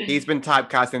like he's been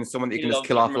typecast in someone that you can just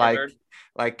kill off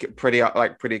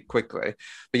pretty quickly.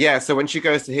 But yeah, so when she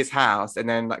goes to his house, and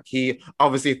then like he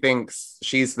obviously thinks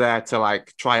she's there to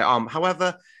like try it on.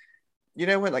 However, you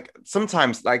know when like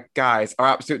sometimes like guys are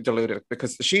absolutely deluded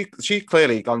because she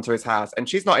clearly gone to his house and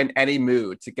she's not in any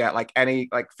mood to get like any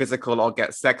like physical or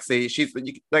get sexy. She's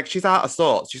like she's out of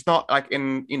sorts. She's not like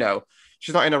in, you know,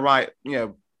 she's not in a right, you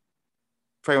know,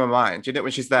 frame of mind. You know,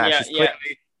 when she's there, she's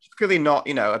clearly not,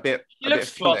 you know, she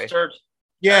looks flustered.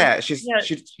 Yeah, she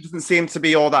doesn't seem to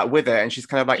be all that with it, and she's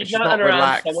kind of like she's not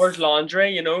relaxed. Summer's laundry,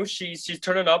 you know, she's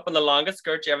turning up in the longest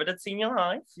skirt you ever did see in your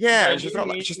life. Yeah, she's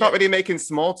not really making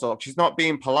small talk. She's not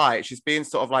being polite. She's being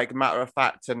sort of like matter of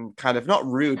fact and kind of not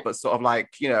rude, but sort of like,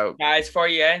 you know, guys for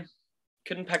you.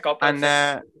 Couldn't pick up on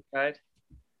yeah,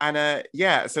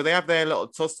 so they have their little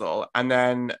tussle, and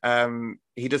then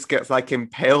he just gets like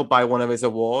impaled by one of his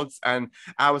awards, and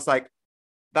I was like,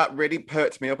 that really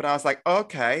perked me up, and I was like,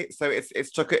 okay, so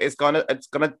it's gone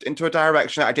into a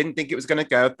direction I didn't think it was gonna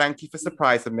go. Thank you for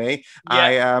surprising me.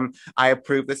 Yeah. I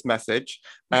approve this message.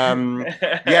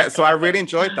 Yeah, so I really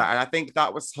enjoyed that, and I think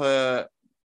that was her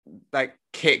like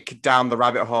kick down the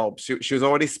rabbit hole. She was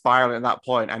already spiraling at that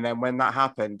point, and then when that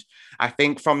happened, I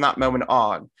think from that moment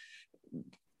on,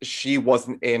 she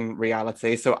wasn't in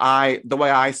reality. So the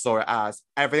way I saw it as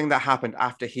everything that happened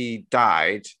after he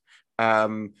died,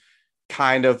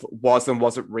 kind of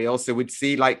wasn't real. So we'd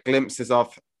see like glimpses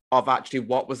of actually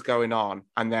what was going on,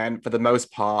 and then for the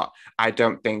most part I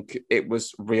don't think it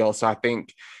was real. So I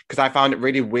think because I found it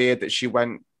really weird that she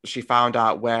found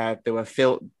out where they were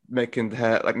making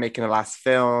her last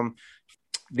film.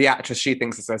 The actress she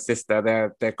thinks is her sister.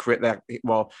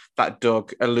 That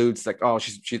Doug alludes like, oh,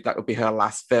 she that would be her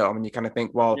last film, and you kind of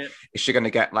think, well, is she going to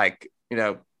get like, you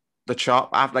know, the chop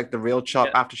after, like the real chop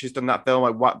after she's done that film?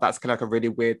 Like what? That's kind of like a really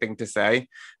weird thing to say.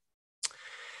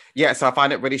 Yeah, so I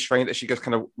find it really strange that she just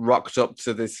kind of rocked up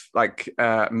to this like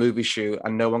movie shoot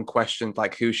and no one questioned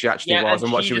like who she actually was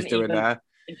and what she was doing there.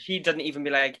 And she didn't even be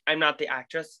like, I'm not the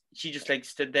actress. She just like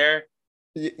stood there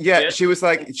Yeah, shit she was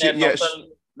like, and said yeah,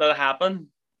 nothing that happened.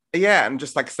 yeah, and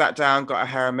just like sat down, got her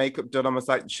hair and makeup done, almost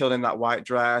like chilling in that white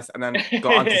dress, and then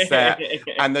got onto set.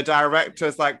 And the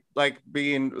director's like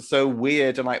being so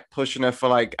weird and like pushing her for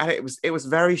like, and it was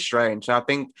very strange. I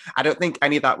don't think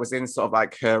any of that was in sort of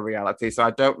like her reality. So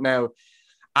I don't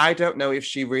know if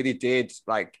she really did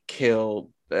like kill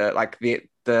like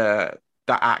the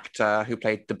actor who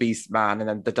played the Beast Man, and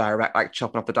then the direct like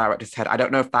chopping off the director's head. I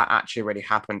don't know if that actually really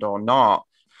happened or not.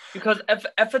 Because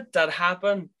if it did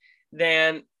happen,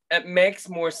 then it makes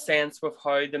more sense with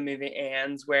how the movie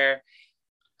ends, where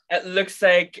it looks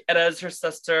like it is her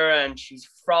sister and she's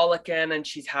frolicking and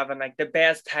she's having like the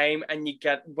best time, and you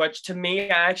get, which to me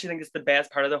I actually think is the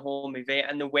best part of the whole movie,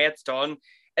 and the way it's done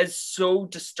is so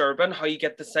disturbing, how you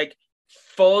get this like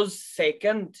fuzz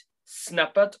second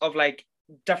snippet of like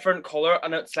different color,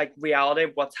 and it's like reality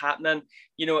of what's happening.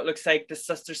 It looks like the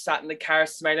sister sat in the car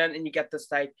smiling, and you get this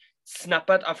like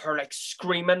snippet of her like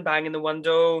screaming, banging the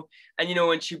window, and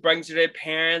when she brings her to her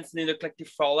parents and they look like they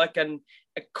frolic, and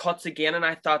it cuts again, and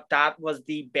I thought that was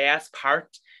the best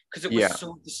part, because it was Yeah.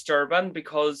 so disturbing.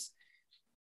 Because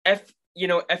if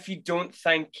you don't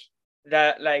think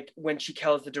that like when she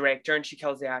kills the director and she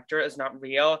kills the actor is not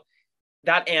real,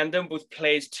 that ending both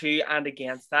plays to and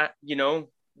against that,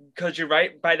 because you're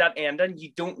right, by that ending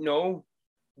you don't know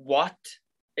what,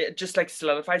 it just like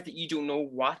solidifies that you don't know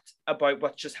what about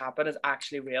what just happened is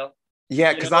actually real. Yeah,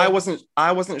 You because know?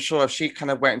 I wasn't sure if she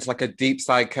kind of went into like a deep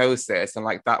psychosis and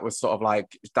like that was sort of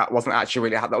like that wasn't actually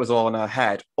really that was all in her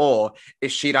head, or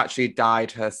if she'd actually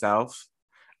died herself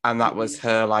and that was Mhm.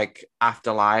 her like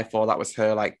afterlife, or that was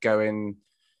her like going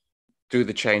through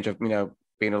the change of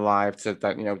being alive to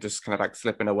that just kind of like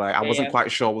slipping away. I Yeah, wasn't yeah.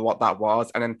 quite sure what that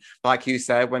was, and then like you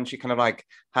said, when she kind of like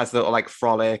has the little like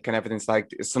frolic and everything's like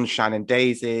sunshine and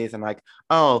daisies and like,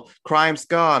 oh, crime's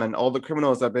gone and all the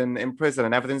criminals have been in prison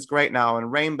and everything's great now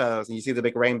and rainbows, and you see the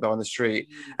big rainbow on the street,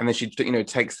 Mhm. and then she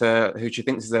takes her who she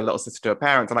thinks is her little sister to her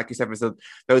parents, and like you said, there's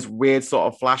those weird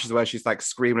sort of flashes where she's like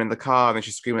screaming in the car and then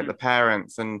she's screaming at Mhm. the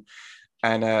parents, and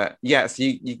yeah, so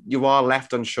you are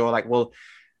left unsure, like, well,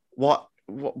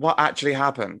 what actually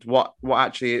happened? What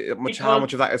actually how Because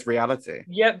much of that is reality?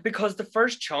 Yeah, because the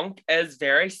first chunk is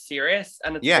very serious,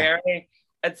 and Yeah,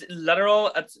 it's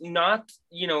literal. It's not,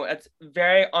 it's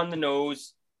very on the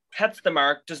nose, hits the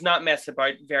mark, does not mess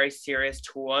about, very serious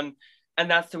tone.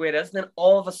 And that's the way it is. And then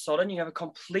all of a sudden you have a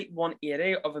complete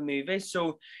 180 of a movie.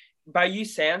 So by you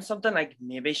saying something like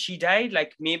maybe she died,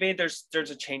 like maybe there's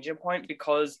a changing point,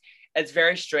 because it's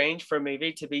very strange for a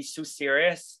movie to be so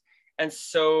serious and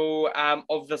so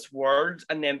of this world,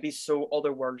 and then be so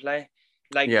otherworldly,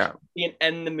 like yeah, being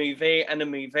in the movie and a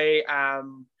movie,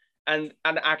 and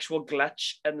an actual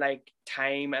glitch in like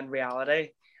time and reality.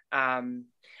 um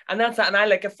and that's that. And I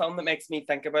like a film that makes me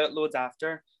think about it loads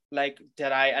after. Like,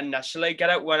 did I initially get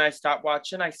it when I stopped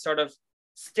watching? I sort of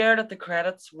stared at the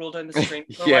credits, rolled down the screen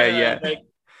for a yeah, while, and I was yeah. like,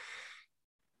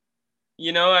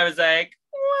 I was like,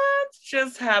 what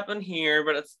just happened here?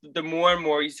 But it's the more and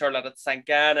more you start let it sink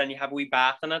in and you have a wee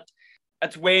bath in it,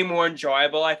 it's way more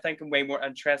enjoyable, I think, and way more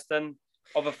interesting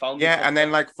of a film Yeah, because and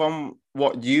then like from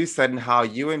what you said and how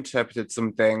you interpreted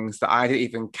some things that I didn't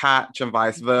even catch and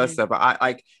vice Mhm. versa. But I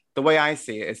like the way I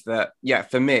see it is that yeah,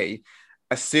 for me,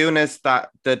 as soon as that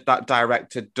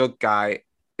director Doug guy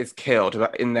is killed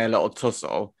in their little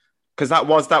tussle, because that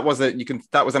was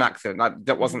an accident.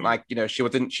 That wasn't Mhm. like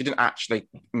she didn't actually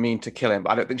mean to kill him,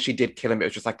 but I don't think she did kill him. It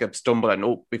was just like a stumble and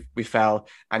oh we fell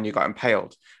and you got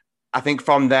impaled. I think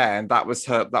from there, that was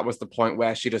the point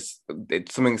where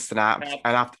something snapped. Yeah.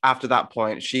 And after that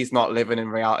point, she's not living in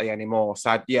reality anymore.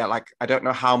 So yeah, like, I don't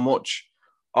know how much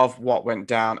of what went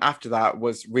down after that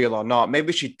was real or not.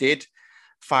 Maybe she did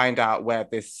find out where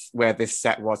this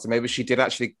set was. And maybe she did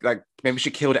actually like, maybe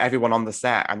she killed everyone on the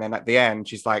set. And then at the end,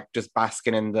 she's like just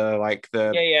basking in the, like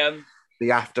Yeah, yeah,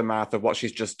 the aftermath of what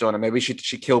she's just done. And maybe she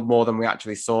killed more than we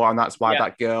actually saw. And that's why yeah.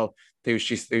 that girl who's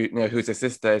her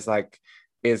sister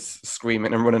is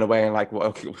screaming and running away and like,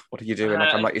 what are you doing? Like,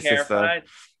 I'm And not your sister. terrified.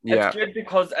 It's Yeah. good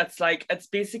because it's like it's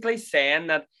basically saying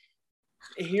that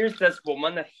here's this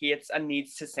woman that hates and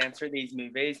needs to censor these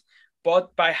movies,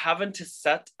 but by having to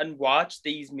sit and watch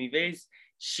these movies,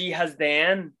 she has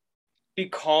then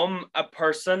become a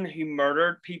person who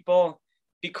murdered people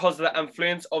because of the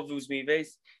influence of those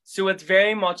movies. So it's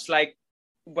very much like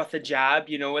with a jab,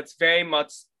 it's very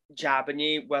much jabbing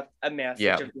you with a message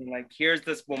Yeah. of being like, here's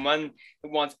this woman who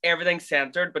wants everything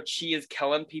centered, but she is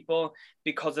killing people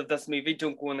because of this movie.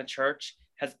 Don't go in the church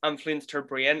has influenced her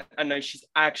brain, and now she's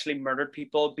actually murdered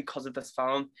people because of this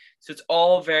film. So it's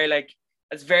all very like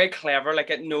It's very clever. Like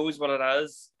it knows what it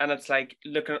is, and it's like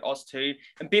looking at us too,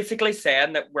 and basically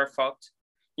saying that we're fucked.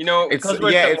 You know, It's because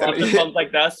we're yeah, still watching films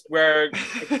like this, we're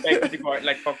expected to go out and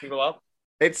like fuck people up.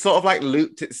 it's sort of like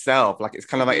looped itself. Like it's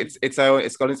kind of like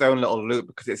it's got its own little loop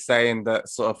because it's saying that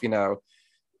sort of, you know,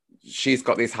 she's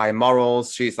got these high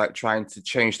morals. She's like trying to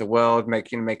change the world,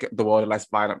 make the world a less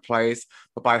violent place.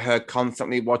 But by her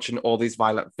constantly watching all these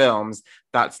violent films,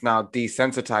 that's now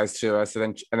desensitized to her.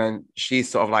 So then she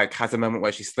sort of like has a moment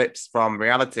where she slips from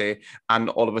reality, and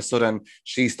all of a sudden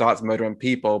she starts murdering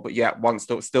people, but yet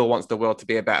still wants the world to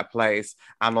be a better place,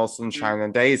 and all sunshine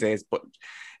and daisies. But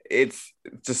it's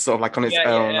just sort of like on its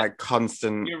own, like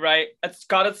constant. You're right. It's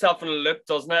got itself in a loop,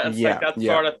 doesn't it? It's like that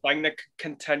sort of thing that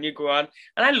can continue go on.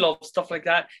 And I love stuff like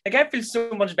that. Like I feel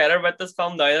so much better about this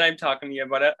film now that I'm talking to you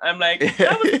about it. I'm like,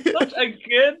 that was such a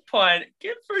good point.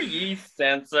 Good for you,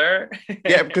 Censor.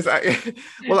 Yeah, because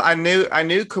I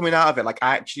knew coming out of it, like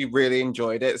I actually really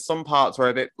enjoyed it. Some parts were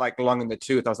a bit like long in the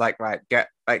tooth. I was like, right,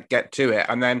 get to it.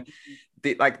 And then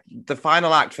the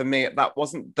final act for me, that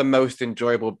wasn't the most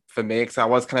enjoyable for me because I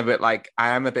was kind of a bit like, I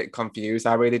am a bit confused.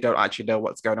 I really don't actually know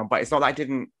what's going on. But it's not that I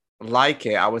didn't like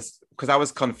it. I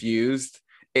was confused.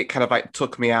 It kind of like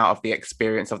took me out of the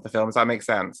experience of the film. Does that make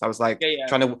sense? I was like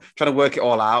trying to work it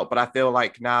all out. But I feel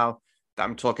like now that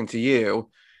I'm talking to you,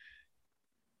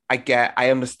 I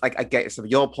understand, like I get some of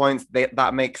your points.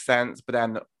 That makes sense. But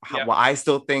then what I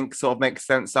still think sort of makes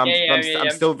sense. So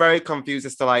I'm still very confused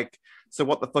as to like, so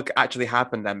what the fuck actually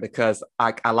happened then? Because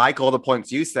I like all the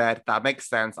points you said. That makes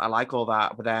sense. I like all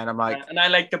that. But then I'm like... And I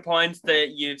like the points that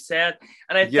you've said.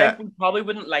 And I think we probably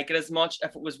wouldn't like it as much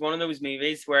if it was one of those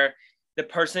movies where the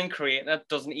person creating it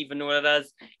doesn't even know what it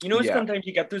is. You know, sometimes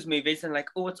you get those movies and like,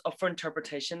 oh, it's up for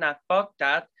interpretation. That fuck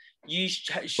that. You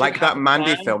like that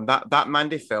Mandy film. That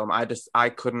Mandy film, I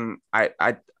couldn't... I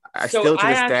still to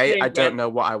this day, I don't know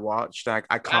what I watched. I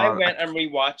can't... I went and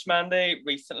rewatched Mandy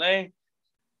recently.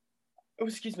 Oh,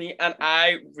 excuse me. And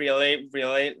I really,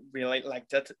 really, really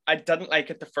liked it. I didn't like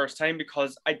it the first time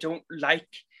because I don't like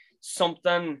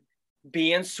something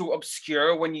being so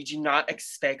obscure when you do not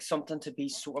expect something to be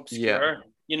so obscure,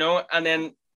 you know? And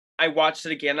then I watched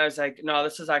it again. I was like, no,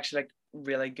 this is actually like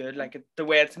really good. Like the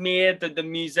way it's made, the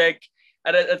music,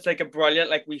 and it's like a brilliant,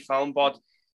 like we found, but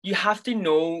you have to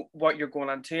know what you're going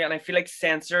into. And I feel like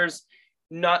Censors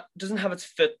doesn't have its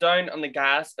foot down on the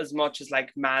gas as much as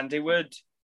like Mandy would.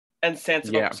 And sense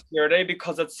of obscurity,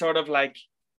 because it's sort of like,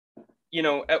 you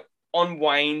know, it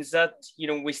unwinds it. You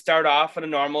know, we start off in a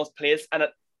normal place and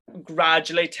it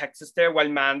gradually takes us there, while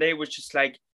Mandy was just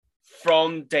like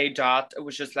from day dot, it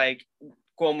was just like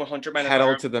going 100 miles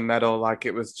pedal to the metal, like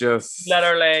it was just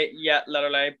literally.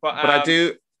 But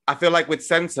I feel like with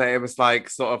Censor, it was like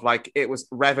sort of like it was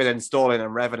revving and stalling.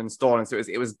 So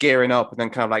it was gearing up and then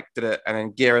kind of like did it and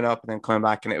then gearing up and then coming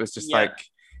back, and it was just like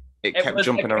it kept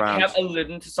jumping around. It kept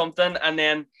alluding to something, and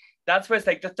then that's where it's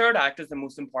like the third act is the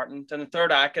most important, and the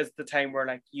third act is the time where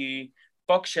like you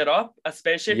fuck shit up,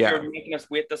 especially if you're making us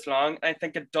wait this long. And I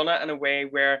think they've done it in a way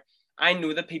where I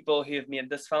know the people who have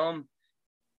made this film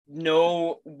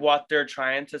know what they're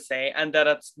trying to say and that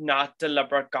it's not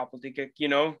deliberate gobbledygook, you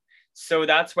know? So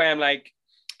that's why I'm like,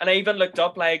 and I even looked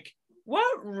up like,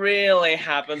 what really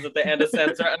happens at the end of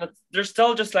Censor? And they're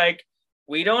still just like,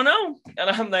 we don't know. And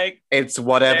I'm like, it's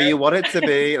whatever you want it to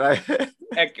be. Like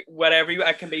whatever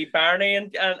I can be Barney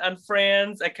and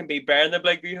friends. It can be Bear in the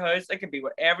Blighty House. It can be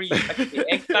whatever it can be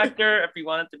X Factor if you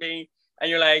want it to be. And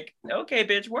you're like, okay,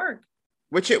 bitch, work.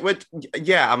 Which it would,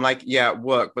 I'm like,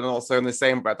 work. But also in the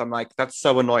same breath, I'm like, that's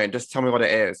so annoying. Just tell me what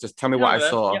it is. Just tell me what I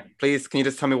saw. Yeah. Please, can you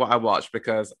just tell me what I watched?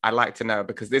 Because I like to know.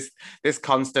 Because this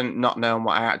constant not knowing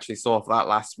what I actually saw for that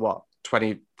last,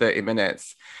 20, 30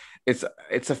 minutes,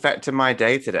 it's affected my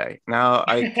day today. Now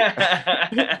I'm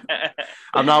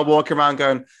now walking around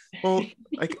going, well,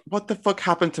 like, what the fuck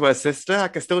happened to her sister?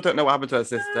 Like, I still don't know what happened to her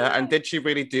sister. And did she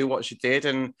really do what she did?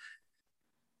 And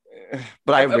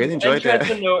but I really enjoyed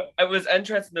it. It was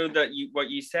interesting though that what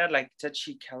you said, like, did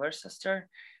she kill her sister?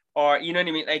 Or, you know what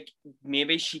I mean? Like,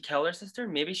 maybe she killed her sister.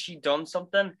 Maybe she done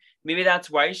something. Maybe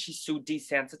that's why she's so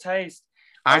desensitized.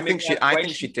 I think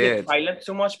she did violent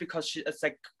so much because it's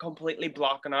like completely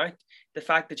blocking out the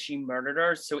fact that she murdered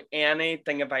her. So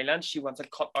anything of violence she wants to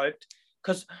cut out,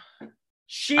 because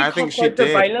the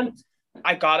violence.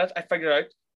 I got it. I figured it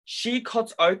out. She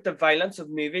cuts out the violence of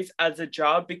movies as a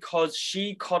job because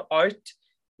she cut out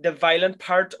the violent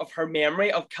part of her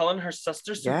memory of killing her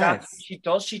sister. So that's what she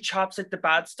does. She chops out the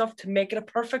bad stuff to make it a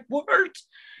perfect world.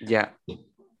 Yeah.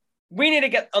 We need to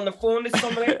get on the phone to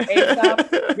somebody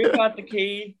ASAP. We've got the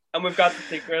key and we've got the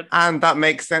secret. And that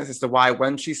makes sense as to why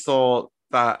when she saw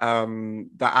that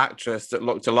actress that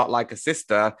looked a lot like a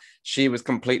sister, she was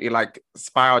completely like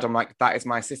spiraled. I'm like, that is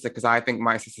my sister, because I think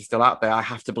my sister's still out there. I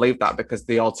have to believe that, because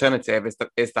the alternative is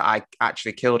that I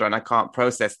actually killed her and I can't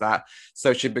process that.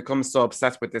 So she becomes so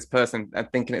obsessed with this person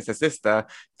and thinking it's a sister,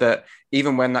 that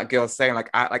even when that girl's saying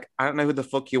I don't know who the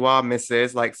fuck you are,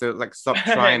 Mrs. Like, so like, stop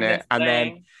trying it.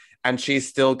 And she's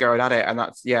still going at it, and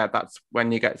that's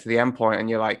when you get to the end point and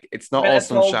you're like, it's not But all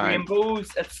it's all sunshine.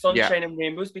 rainbows. It's Yeah, sunshine and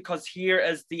rainbows, because here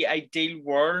is the ideal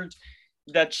world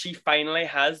that she finally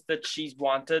has, that she's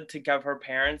wanted to give her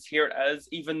parents. Here it is,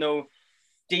 even though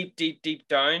deep, deep, deep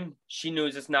down, she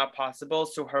knows it's not possible.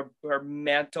 So her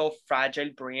mental,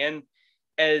 fragile brain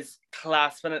is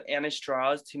clasping at any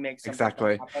straws to make something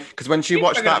exactly. happen. Because when she She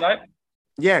watched figured it that, out.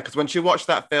 yeah, because when she watched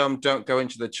that film, Don't Go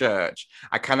Into the Church,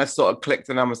 I kind of sort of clicked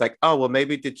and I was like, oh, well,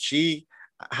 maybe did she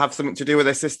have something to do with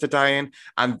her sister dying?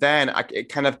 And then it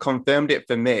kind of confirmed it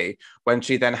for me when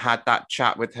she then had that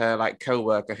chat with her like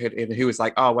co-worker who was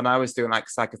like, oh, when I was doing like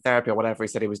psychotherapy or whatever he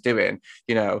said he was doing,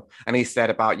 and he said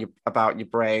about your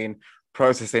brain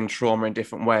processing trauma in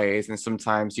different ways, and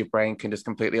sometimes your brain can just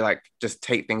completely like just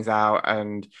take things out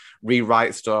and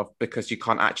rewrite stuff because you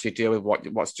can't actually deal with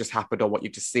what's just happened or what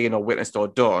you've just seen or witnessed or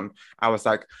done. I was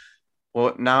like,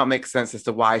 well, now it makes sense as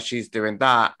to why she's doing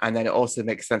that, and then it also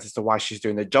makes sense as to why she's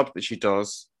doing the job that she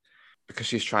does, because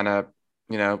she's trying to,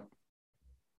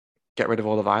 get rid of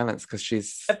all the violence, because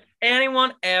she's If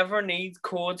anyone ever needs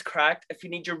codes cracked, if you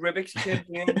need your Rubik's Cube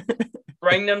game,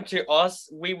 bring them to us.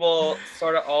 We will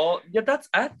sort it all. Yeah, that's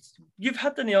it. You've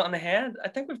hit the nail on the head. I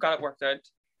think we've got it worked out.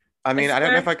 I mean, I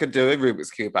don't know if I could do a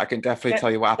Rubik's Cube, but I can definitely tell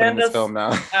you what happened in this film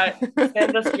now.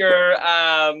 Send us your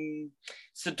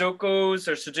Sudokus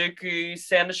or Sudoku.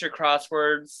 Send us your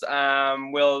crosswords.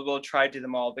 We'll try to do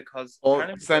them all, because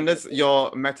Or send us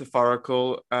your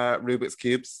metaphorical Rubik's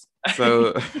Cubes.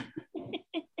 So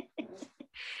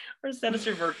or send us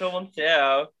your virtual ones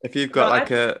too. If you've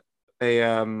got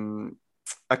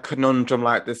a conundrum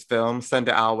like this film, send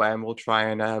it our way and we'll try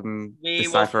and we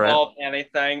decipher will solve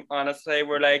anything. Honestly,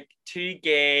 we're like two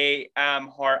gay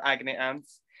horror agony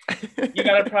ants. You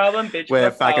got a problem, bitch? We're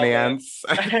fagony ants.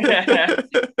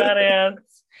 Fat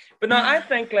ants. But no, I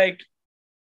think like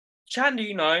chatting to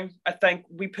you now, I think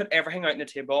we put everything out on the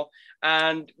table,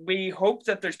 and we hope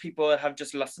that there's people that have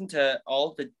just listened to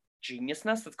all the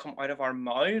geniusness that's come out of our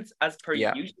mouths as per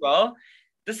usual.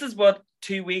 This is what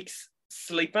 2 weeks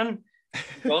sleeping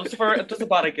does for it. Does a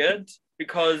lot of good,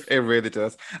 because it really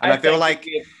does. And I feel like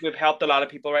we've helped a lot of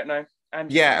people right now.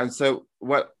 And so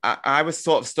what I was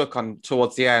sort of stuck on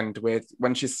towards the end with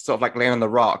when she's sort of like laying on the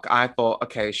rock, I thought,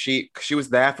 okay, she was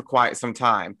there for quite some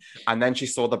time, and then she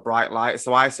saw the bright light.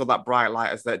 So I saw that bright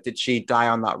light as that, did she die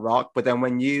on that rock? But then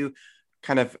when you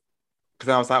kind of,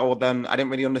 because I was like, well, then I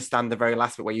didn't really understand the very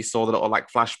last bit where you saw the little like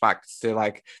flashbacks to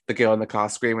like the girl in the car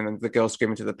screaming and the girl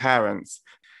screaming to the parents.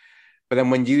 But then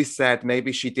when you said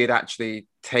maybe she did actually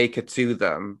take her to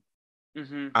them,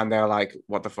 and they're like,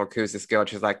 what the fuck, who's this girl?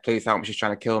 She's like, please help me, she's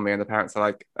trying to kill me. And the parents are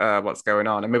like, what's going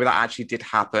on? And maybe that actually did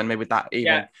happen. Maybe that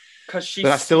even, because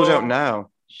but I still don't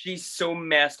know. She's so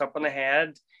messed up in the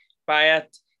head by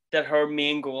it that her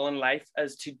main goal in life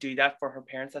is to do that for her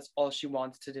parents. That's all she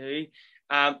wants to do.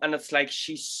 And it's like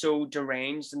she's so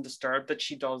deranged and disturbed that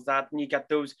she does that. And you get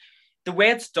those, the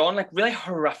way it's done, like really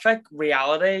horrific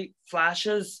reality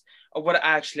flashes of what it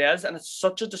actually is. And it's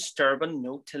such a disturbing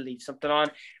note to leave something on.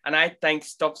 And I think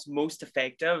stuff's most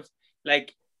effective,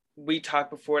 like we talked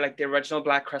before, like the original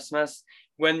Black Christmas,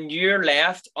 when you're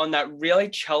left on that really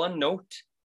chilling note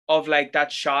of like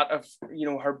that shot of,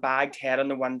 her bagged head on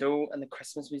the window and the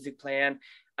Christmas music playing,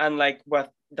 and like with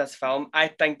this film, I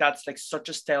think that's like such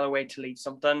a stellar way to leave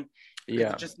something.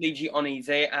 It just leaves you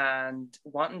uneasy and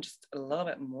wanting just a little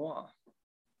bit more.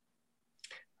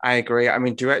 I agree. I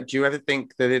mean, do you ever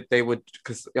think that they would,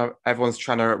 because everyone's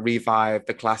trying to revive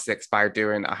the classics by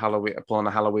pulling a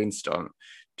Halloween stunt?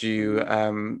 Do you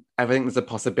ever think there's a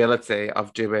possibility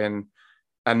of doing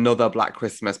another Black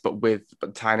Christmas, but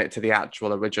tying it to the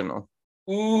actual original?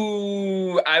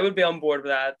 Ooh, I would be on board with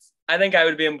that. I think I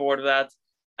would be on board with that.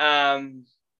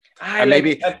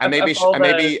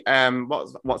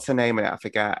 What's her name in it? I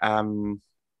forget.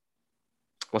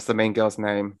 What's the main girl's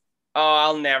name? Oh,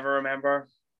 I'll never remember.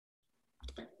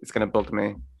 It's gonna bug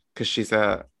me because she's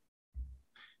I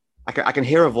can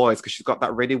hear her voice because she's got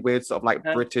that really weird sort of like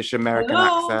British American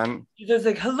accent. She's just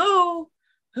like, hello,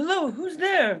 who's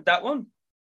there? That one,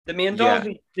 the main dog.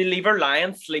 They leave her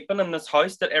lying, sleeping in this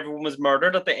house that everyone was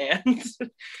murdered at the end.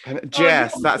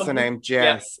 Jess, that's her name,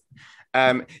 Jess.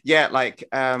 Because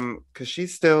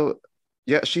she's still.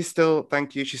 Yeah, she's still.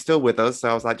 Thank you. She's still with us. So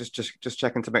I was like, just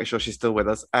checking to make sure she's still with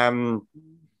us.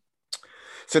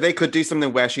 So they could do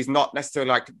something where she's not necessarily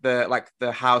like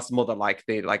the house mother like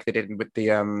they did with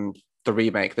the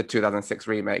remake, the 2006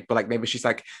 remake, but like maybe she's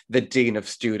like the dean of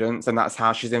students, and that's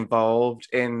how she's involved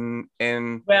in.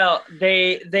 Well,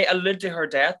 they allude to her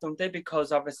death, don't they?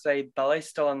 Because obviously Billy's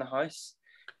still in the house,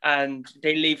 and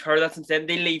they leave her. That's insane.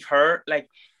 They leave her like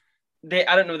they.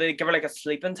 I don't know. They give her like a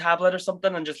sleeping tablet or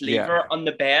something, and just leave Yeah. her on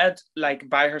the bed like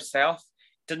by herself.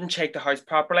 Didn't check the house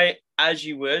properly as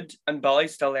you would, and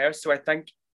Billy's still there. So I think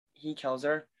he kills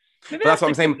her. Maybe But that's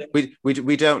that's what a I'm good saying. thing.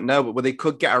 We don't know, but they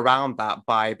could get around that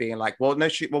by being like, well, no,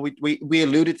 we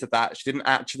alluded to that. She didn't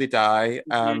actually die.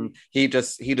 Mhm. He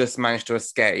just managed to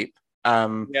escape.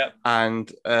 Yeah.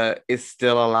 And is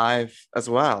still alive as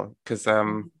well because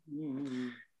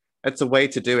Mhm. it's a way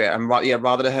to do it. And yeah,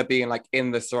 rather than her being like in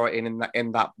the story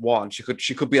in that one, she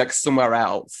could be like somewhere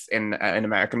else in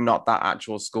America, not that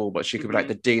actual school, but she could be like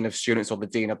the dean of students or the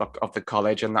dean of the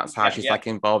college, and that's how Yeah, she's yeah. like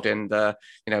involved in the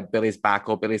Billy's back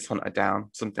or Billy's hunter down,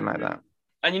 something like Mhm. that.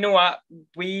 And you know what?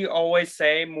 We always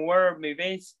say more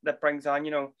movies that brings and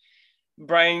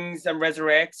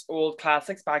resurrects old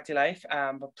classics back to life.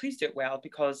 But please do it well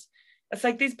because it's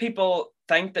like these people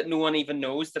think that no one even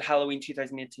knows that Halloween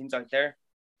 2018 is out there.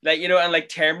 Like, and like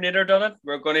Terminator done it.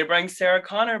 We're going to bring Sarah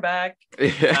Connor back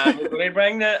and we're Yeah. going to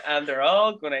bring that and they're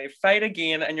all going to fight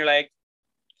again. And you're like,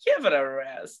 give it a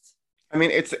rest. I mean,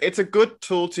 it's a good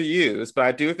tool to use, but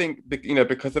I do think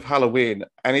because of Halloween,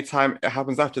 anytime it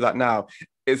happens after that now,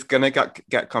 it's gonna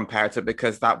get compared to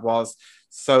because that was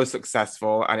so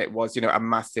successful and it was a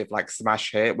massive like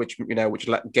smash hit, which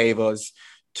gave us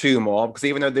two more because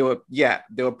even though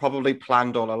they were probably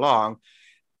planned all along,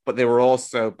 but they were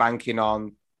also banking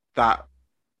on that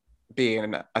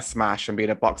being a smash and being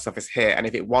a box office hit. And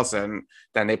if it wasn't,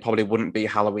 then they probably wouldn't be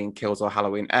Halloween Kills or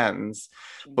Halloween Ends.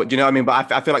 But do you know what I mean? But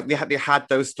I feel like they had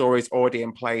those stories already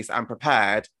in place and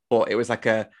prepared, but it was like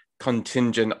a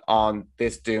contingent on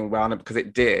this doing well because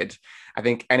it did. I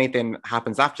think anything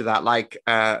happens after that, like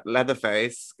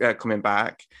Leatherface coming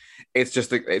back, it's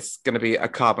going to be a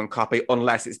carbon copy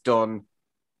unless it's done,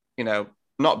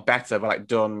 not better, but like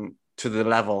done to the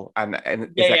level and Yeah,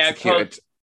 is yeah, because executed to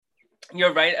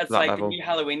you're right. It's that like the level. new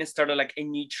Halloween has started like a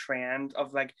new trend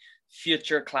of like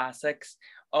future classics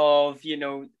of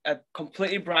a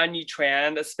completely brand new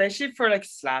trend, especially for like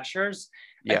slashers.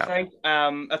 I Yeah. think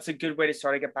that's a good way to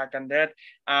sort of get back into it.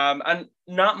 And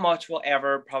not much will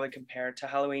ever probably compare to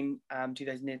Halloween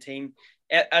 2018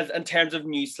 as in terms of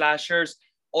new slashers.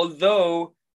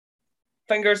 Although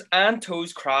fingers and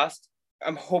toes crossed,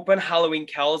 I'm hoping Halloween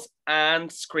Kills and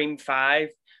Scream 5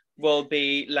 will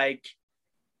be like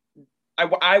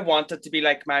I want it to be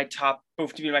like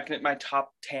both to be like my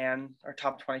top 10 or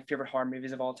top 20 favorite horror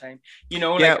movies of all time.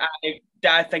 Like Yeah.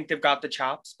 I think they've got the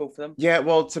chops, both of them. Yeah,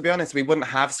 well, to be honest, we wouldn't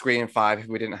have Scream 5 if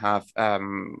we didn't have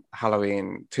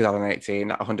Halloween 2018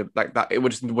 100 like that. It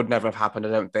would never have happened, I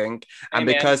don't think. And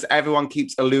Amen. because everyone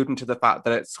keeps alluding to the fact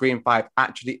that Scream 5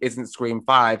 actually isn't Scream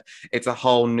 5, it's a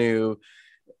whole new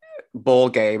ball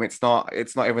game. It's not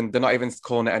even they're not even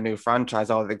calling it a new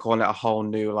franchise, are they? They're calling it a whole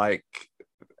new like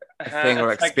thing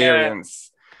or It's like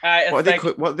experience. it's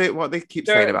like What they keep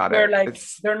saying about they're it? like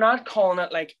It's they're not calling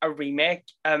it like a remake,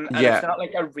 and it's yeah, not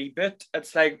like a reboot.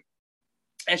 It's like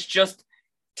it's just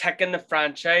taking the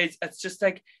franchise. It's just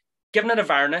like giving it a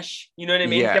varnish. You know what I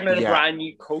mean? yeah, Giving it a yeah. brand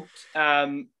new coat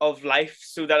of life,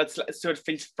 so that it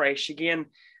feels fresh again.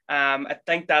 I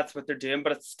think that's what they're doing,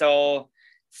 but it's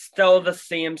still the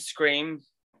same Scream.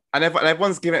 And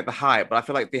everyone's giving it the hype, but I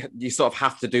feel like you sort of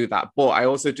have to do that. But I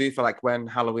also do feel like when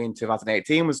Halloween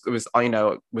 2018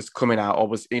 was coming out or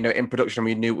was in production,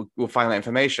 we knew we'll find that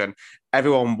information.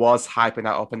 Everyone was hyping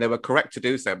that up, and they were correct to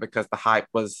do so because the hype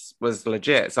was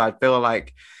legit. So I feel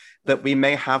like that we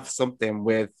may have something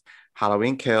with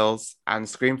Halloween Kills and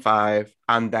Scream 5,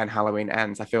 and then Halloween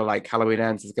Ends. I feel like Halloween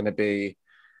Ends is going to be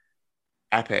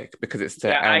epic because it's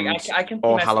Yeah, to end I can see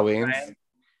all myself Halloweens. trying.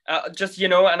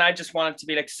 And I just want it to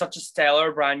be like such a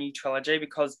stellar brand new trilogy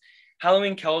because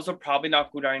Halloween Kills will probably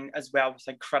not go down as well with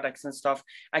like critics and stuff.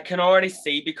 I can already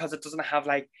see because it doesn't have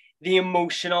like the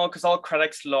emotional, because all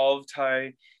critics loved how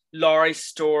Laurie's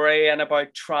story and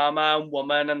about trauma and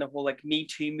woman and the whole like Me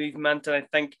Too movement. And I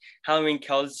think Halloween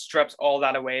Kills strips all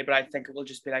that away, but I think it will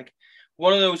just be like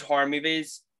one of those horror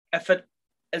movies. If it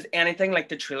is anything like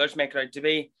the trailers make it out to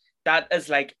be, that is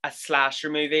like a slasher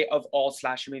movie of all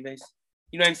slasher movies.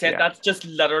 You know what I'm saying? Yeah. That's just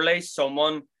literally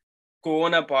someone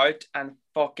going about and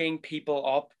fucking people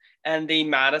up in the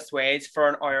maddest ways for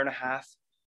an hour and a half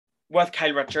with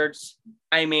Kyle Richards.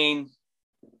 I mean,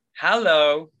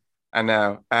 hello. I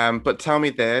know. But tell me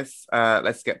this.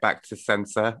 Let's get back to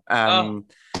censor. Oh,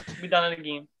 we done it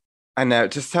again. I know.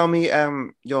 Just tell me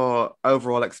your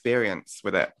overall experience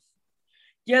with it.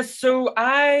 Yes, so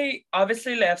I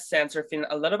obviously left Censor feeling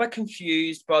a little bit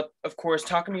confused, but of course,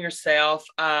 talking to yourself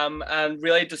and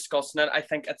really discussing it, I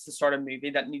think it's the sort of movie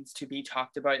that needs to be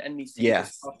talked about and needs to be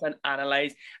Yes. discussed and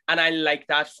analysed. And I like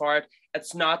that for it.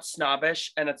 It's not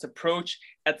snobbish in its approach.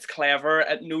 It's clever.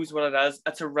 It knows what it is.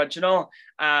 It's original.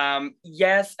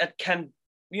 Yes, it can,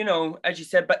 as you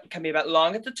said, but it can be a bit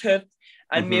long at the tooth,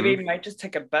 and maybe Mm-hmm. it might just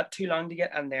take a bit too long to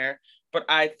get in there. But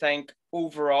I think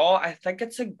overall, I think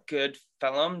it's a good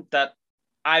film that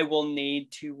I will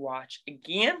need to watch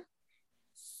again.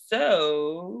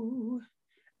 So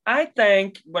I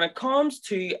think when it comes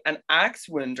to an axe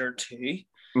wound or two,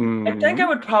 I think I Mm-hmm.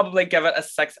 would probably give it a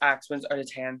 6 axe wounds out of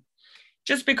 10.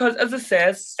 Just because, as it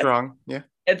says, Strong. Yeah.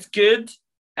 it's good.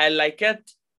 I like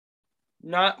it.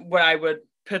 Not what I would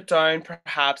put down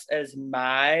perhaps as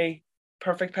my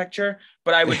perfect picture,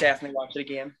 but I would definitely watch it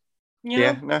again. You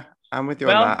Yeah. know? No, I'm with you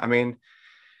on Well, that. I mean,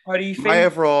 how do you my feel?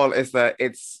 overall is that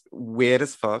it's weird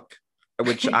as fuck,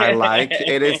 which I like.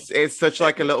 It's such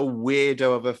like a little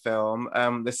weirdo of a film.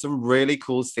 There's some really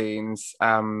cool scenes.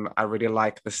 I really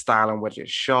like the style in which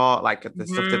it's shot, like the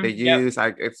stuff that they Yep. use.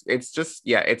 Like it's just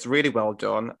yeah, it's really well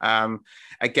done.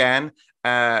 Again,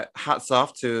 hats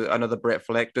off to another Brit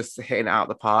flick just hitting it out of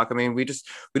the park. I mean, we just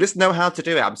know how to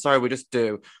do it. I'm sorry, we just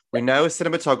do. We know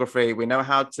cinematography, we know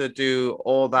how to do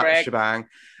all that Correct. shebang.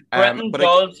 Britain But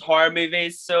does horror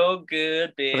movies so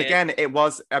good, but bitch. again, it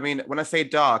was, I mean, when I say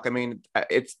dark, I mean,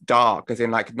 it's dark, as in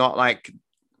like, not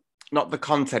the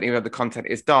content, even though the content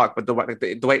is dark, but the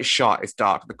way it's shot is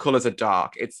dark. The colors are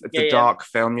dark. It's Yeah, a yeah. dark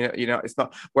film, it's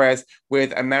not. Whereas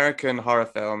with American horror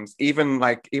films, even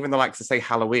the likes of say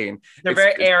Halloween, They're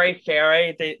very it's airy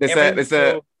fairy. there's a Everything's there's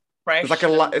a so fresh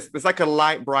and there's like a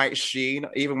light bright sheen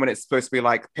even when it's supposed to be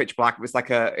like pitch black. It's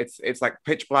like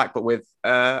pitch black but with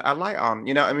a light on.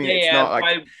 You know what I mean? yeah, It's yeah. not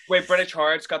like Why British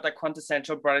horror, it's got that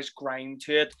quintessential British grind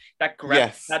to it, that grit,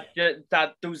 yes.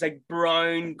 that those like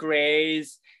brown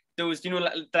grays, those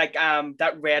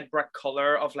that red brick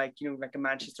color of like like a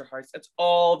Manchester house. It's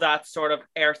all that sort of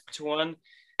earth tone.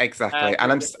 Exactly. And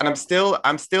You're I'm good and for.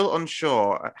 I'm still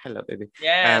unsure. Hello, baby.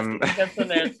 Yes, Um get the kiss in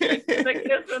there. It's good. Get the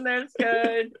kiss in there. It's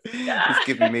good. just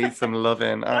giving me some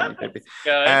loving, aren't you, baby? That's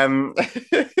good. Um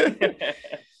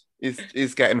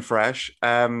he's getting fresh.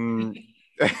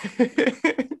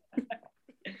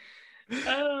 But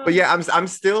uh, yeah, I'm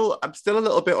still a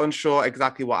little bit unsure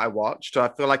exactly what I watched. So I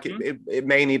feel like it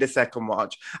may need a second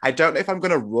watch. I don't know if I'm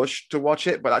gonna rush to watch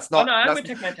it, but oh no, I would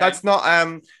take my time. that's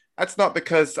not that's not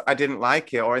because I didn't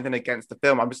like it or anything against the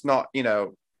film. I'm just not,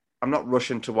 I'm not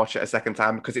rushing to watch it a second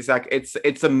time because it's like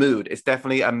it's a mood. It's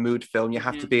definitely a mood film. You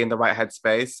have to Mm-hmm. be in the right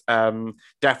headspace.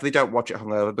 Definitely don't watch it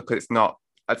hungover because it's not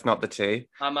the tea.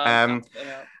 Um,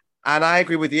 Yeah. and I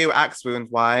agree with you, axe wound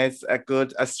wise,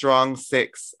 a strong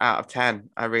 6 out of 10.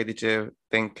 I really do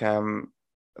think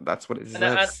that's what it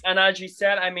deserves. And as you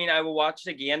said, I mean, I will watch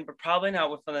it again, but probably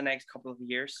not within the next couple of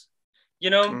years. You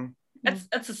know, Mm, mm,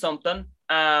 it's a something.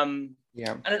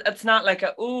 yeah. And it's not like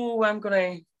I'm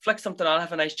gonna flick something on,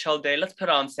 have a nice chill day. Let's put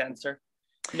on Censor.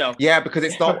 No, Yeah, because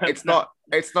it's not it's no. not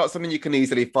it's not something you can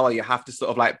easily follow. You have to sort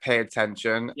of like pay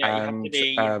attention Yeah, and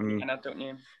you have to be in it, don't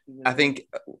you? I think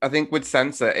I think with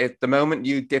censor, if the moment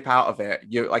you dip out of it,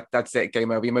 you like that's it,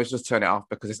 game over. You must just turn it off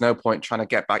because there's no point trying to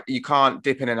get back. You can't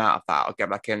dip in and out of that or get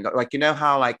back in. Like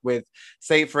how like with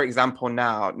say for example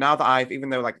now that I've even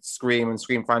though like Scream and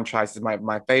Scream franchise is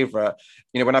my favorite,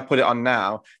 when I put it on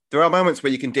now, there are moments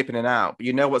where you can dip in and out, but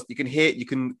you can hear you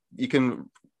can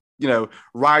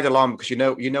ride along because you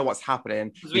know what's happening.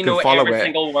 Because You we can know follow every it.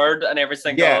 single word and every Yeah,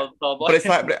 single syllable. but it's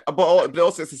like, but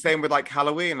also it's the same with like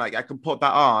Halloween. Like I can put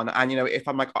that on, and if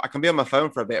I'm like, I can be on my phone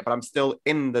for a bit, but I'm still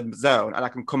in the zone, and I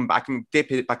can come back and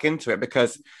dip it back into it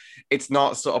because it's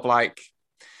not sort of like,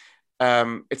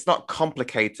 it's not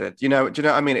complicated. Do you know what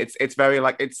I mean? It's very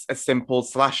like it's a simple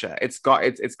slasher. It's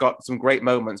got some great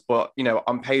moments, but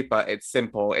on paper it's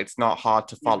simple. It's not hard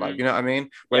to follow. hmm You know what I mean?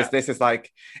 Whereas Yeah. this is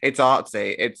like it's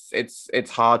artsy.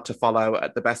 It's hard to follow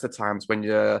at the best of times when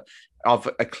you're of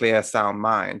a clear sound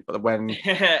mind, but when if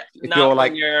you're Not when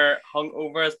like you're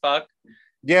hungover as fuck.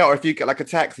 yeah, or if you get like a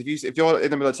text, if you're in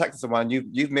the middle of texting someone,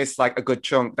 you've missed like a good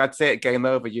chunk. That's it, game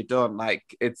over. You're done. Like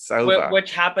it's over.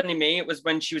 Which happened to me. It was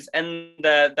when she was in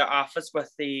the office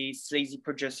with the sleazy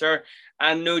producer,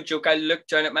 and no joke, I looked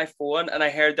down at my phone and I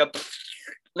heard the,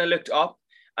 and I looked up,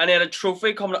 and he had a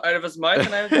trophy coming out of his mouth,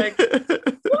 and I was like,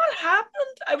 "What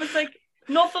happened?" I was like,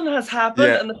 "Nothing has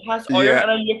happened Yeah, in the past hour," yeah. and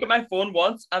I look at my phone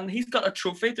once, and he's got a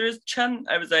trophy through his chin.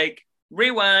 I was like,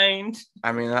 "Rewind,"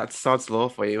 I mean, that's sod's law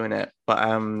for you, isn't it? But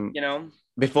you know.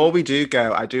 before we do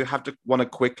go, I do have to want to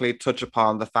quickly touch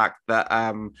upon the fact that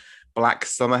Black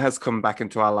Summer has come back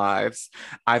into our lives.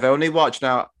 I've only watched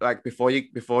now, like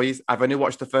I've only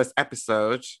watched the first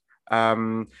episode.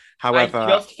 Um, I however,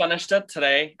 just finished it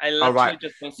today. I all right, literally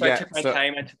just finished. So I yeah. took my So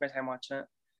time. I took my time watching it.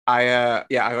 I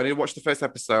only watched the first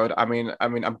episode. I'm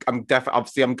definitely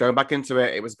obviously I'm going back into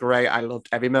it. It was great. I loved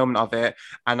every moment of it,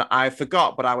 and I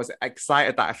forgot, but I was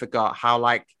excited that I forgot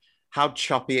how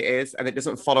choppy it is, and it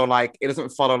doesn't follow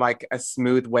like a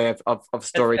smooth way of It's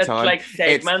storytelling. like It's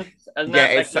segments, isn't yeah,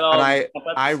 it? Like it's and little I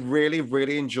snippets. really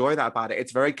really enjoy that about it.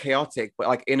 It's very chaotic, but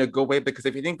like in a good way because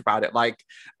if you think about it, like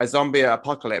a zombie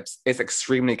apocalypse is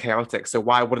extremely chaotic. So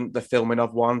why wouldn't the filming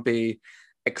of one be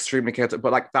extremely chaotic?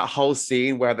 But like that whole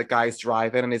scene where the guy's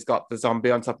driving and he's got the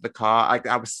zombie on top of the car, like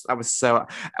I was so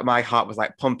my heart was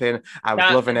like pumping. I was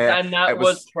That loving it. and that It was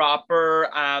was proper.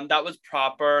 That was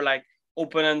proper. Like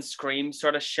open and scream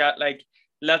sort of shit. Like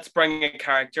let's bring a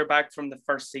character back from the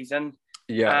first season.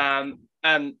 yeah,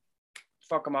 And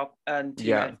fuck him up and T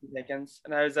yeah, Nancy Dickens.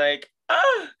 And I was like,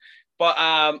 ah. But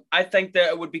I think that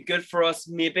it would be good for us,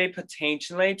 maybe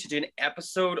potentially, to do an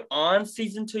episode on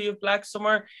season 2 of Black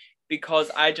Summer, because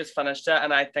I just finished it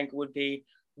and I think it would be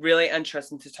really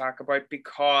interesting to talk about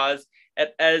because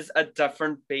it is a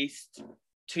different beast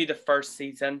to the first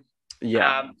season.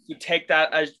 yeah. You take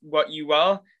that as what you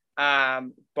will,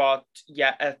 but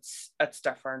yeah, it's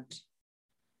different.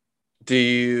 Do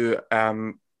you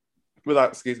without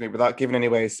excuse me without giving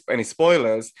any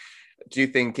spoilers? Do you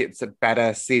think it's a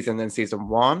better season than season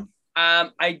one?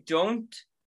 I don't.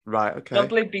 Right. Okay.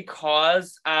 Simply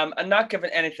because I'm not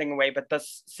giving anything away, but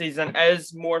this season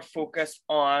is more focused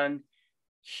on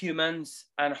humans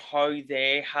and how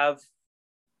they have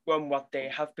and what they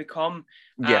have become.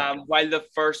 Yeah. While the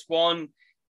first one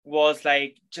was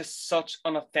like just such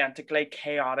an authentically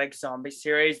chaotic zombie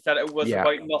series that it was Yeah.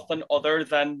 about nothing other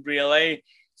than really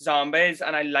zombies.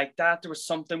 And I like that. There was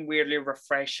something weirdly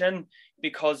refreshing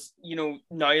because, you know,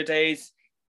 nowadays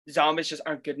zombies just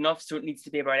aren't good enough. So it needs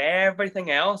to be about everything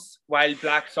else. While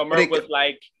Black But Summer it, was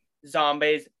like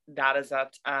zombies, that is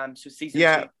it. So season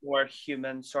yeah, two more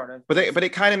human sort of. but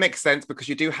it kind of makes sense because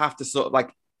you do have to sort of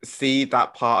like see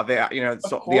that part of it, you know,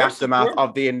 sort of the Of aftermath course.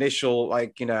 of the initial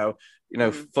like,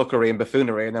 Mm-hmm. fuckery and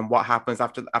buffoonery, and then what happens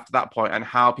after that point and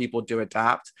how people do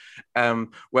adapt.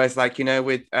 Whereas like,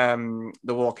 with The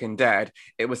Walking Dead,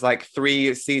 it was like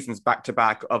 3 seasons back to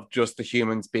back of just the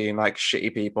humans being like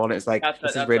shitty people. And it's like That's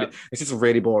it. That's it. this is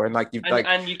really boring. Like you like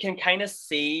And you can kind of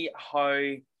see how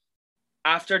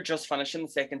after just finishing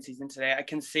the second season today, I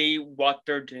can see what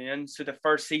they're doing. So the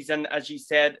first season, as you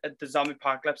said, the zombie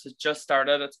apocalypse has just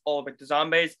started. It's all about the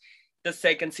zombies. The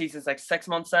second season is like 6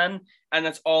 months in, and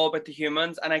it's all about the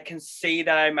humans. And I can see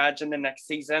that I imagine the next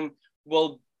season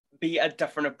will be a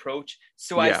different approach.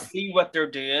 So I yeah. see what they're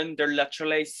doing. They're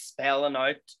literally spelling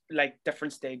out like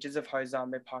different stages of how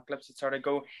zombie apocalypse would sort of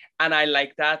go. And I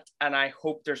like that. And I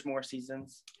hope there's more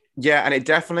seasons. Yeah, and it's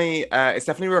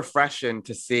definitely refreshing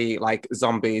to see like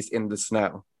zombies in the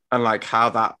snow and like how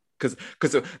that because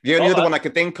the only Love other it. one I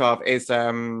could think of is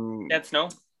Dead Snow.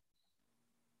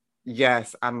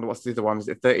 yes, and what's the other one? Is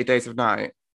it 30 Days of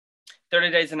Night? 30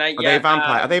 Days a Night, Are they yeah.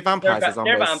 vampire? Are they They're, vampires or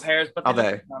they're zombies? vampires, but Are they look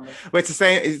they? like zombies. Well, it's the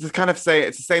same. It's just kind of say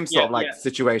it's the same sort Yeah, of like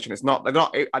situation. It's not. They're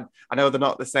not. I know they're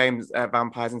not the same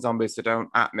vampires and zombies. So don't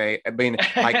at me. I mean,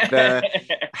 like yeah.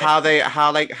 how they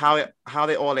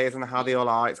all is and how they all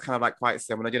are. It's kind of like quite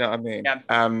similar. Do you know what I mean? Yeah.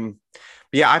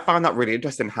 But yeah, I found that really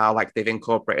interesting how like they've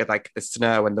incorporated like the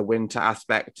snow and the winter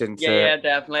aspect into. Yeah,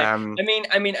 definitely. Um,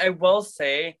 I will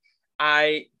say,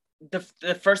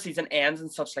 the first season ends in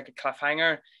such like a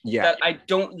cliffhanger yeah, that I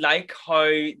don't like how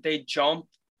they jump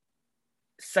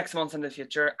 6 months in the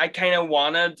future. I kind of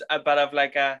wanted a bit of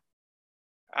like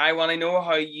I want to know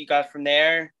how you got from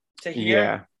there to here.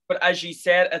 yeah, But as you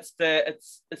said, it's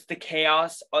the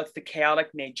chaos, or it's the chaotic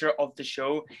nature of the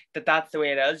show that's the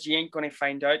way it is. You ain't going to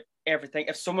find out everything.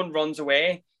 If someone runs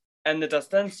away in the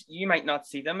distance, you might not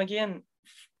see them again,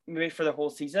 maybe for the whole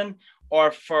season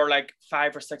or for like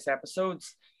 5 or 6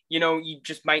 episodes. You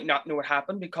just might not know what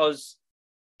happened because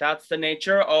that's the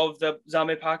nature of the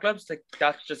zombie apocalypse. Like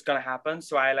that's just gonna happen.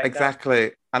 So I like that.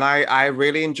 exactly. And I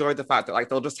really enjoyed the fact that like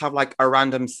they'll just have like a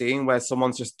random scene where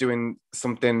someone's just doing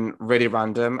something really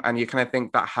random, and you kind of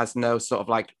think that has no sort of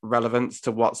like relevance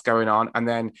to what's going on, and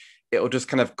then it'll just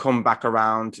kind of come back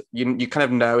around. You kind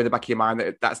of know in the back of your mind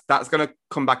that that's going to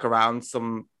come back around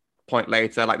some point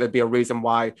later. Like there'd be a reason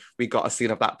why we got a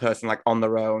scene of that person like on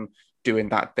their own doing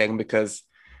that thing, because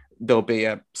there'll be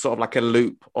a sort of like a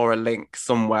loop or a link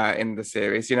somewhere in the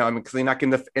series. You know what I mean? Because like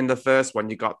in the first one,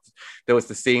 there was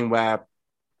the scene where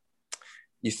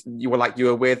you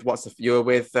were with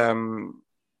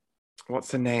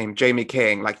what's her name? Jamie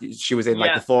King. Like she was in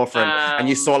like the Yeah. forefront, and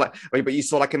you saw like, but you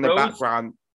saw like in the Rose.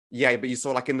 background. Yeah, but you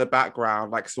saw like in the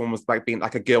background, like someone was like being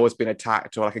like a girl was being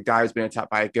attacked, or like a guy was being attacked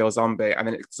by a girl zombie, and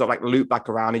then it sort of like looped back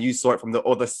around, and you saw it from the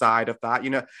other side of that,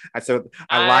 you know. And so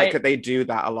I like that they do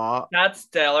that a lot. That's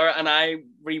stellar, and I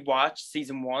rewatched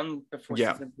season 1 before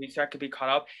Yeah. season 2, so I could be caught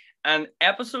up. And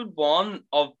episode 1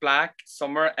 of Black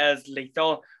Summer is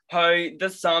lethal. How the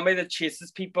zombie that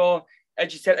chases people,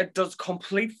 as you said, it does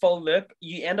complete full loop.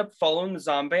 You end up following the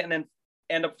zombie, and then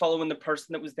end up following the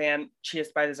person that was then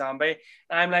chased by the zombie.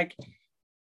 And I'm like,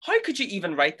 how could you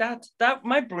even write that? That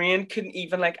my brain couldn't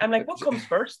even like. I'm like, what comes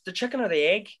first, the chicken or the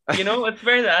egg? You know, it's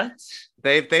very that.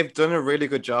 They've done a really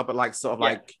good job at like sort of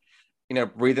like, you know,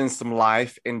 breathing some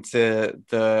life into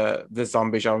the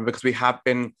zombie genre, because we have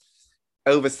been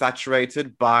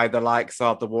oversaturated by the likes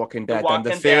of The Walking Dead and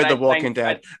the Fear of the Walking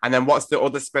Dead. And then what's the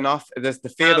other spin-off? There's the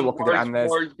Fear of the Walking Dead, and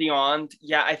there's World Beyond.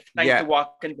 Yeah, I think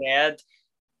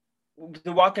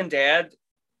The Walking Dead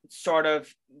sort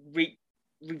of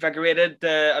revigorated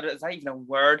is that even a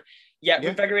word? Yeah,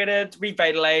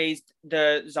 revitalized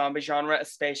the zombie genre,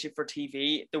 especially for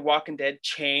TV. The Walking Dead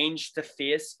changed the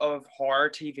face of horror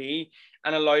TV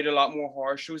and allowed a lot more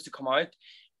horror shows to come out,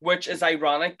 which is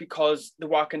ironic because The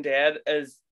Walking Dead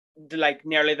is like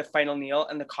nearly the final nail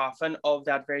in the coffin of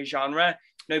that very genre.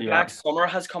 Now, Black Summer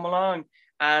has come along,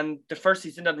 and the first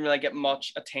season didn't really get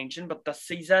much attention, but this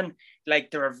season,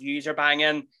 like the reviews are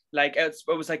banging. Like it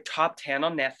was like top 10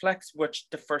 on Netflix, which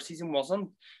the first season wasn't.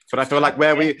 But I feel like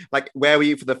where were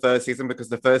you for the first season? Because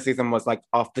the first season was like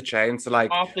off the chain. So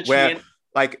like chain.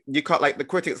 Like you can't, like the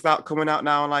critics start coming out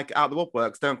now and like out the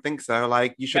woodworks. Don't think so.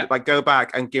 Like you should like go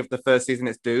back and give the first season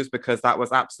its dues, because that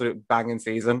was absolute banging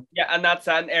season. Yeah, and that's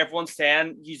it. And everyone's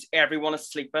saying everyone is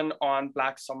sleeping on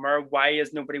Black Summer. Why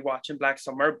is nobody watching Black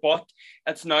Summer? But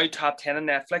it's now top 10 on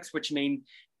Netflix, which means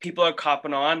people are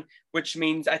copping on, which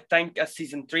means I think a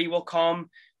season 3 will come.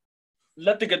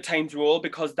 Let the good times roll,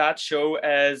 because that show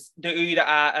is the ooh, the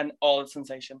ah, and all the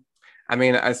sensation. I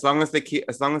mean, as long as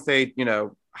they, you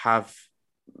know, have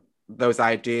those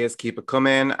ideas, keep it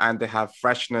coming, and they have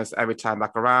freshness every time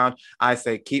back around, I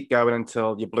say keep going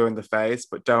until you're blue in the face,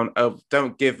 but don't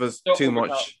give us too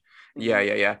much.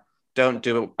 Yeah. Don't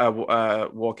do a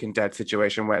Walking Dead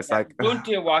situation where it's like, don't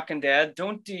do a Walking Dead,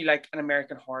 don't do like an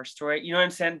American Horror Story, you know what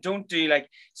I'm saying? Don't do like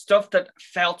stuff that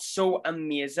felt so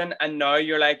amazing and now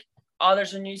you're like, oh,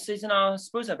 there's a new season, I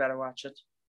suppose I better watch it.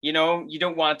 You know, you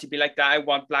don't want it to be like that. I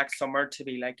want Black Summer to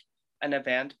be like an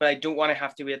event, but I don't want to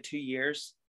have to wait 2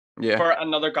 years for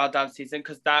another goddamn season,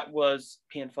 because that was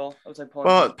painful. I was like,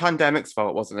 well, pandemic's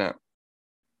fault, wasn't it?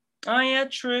 Oh yeah,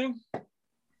 true.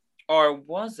 Or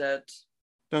was it?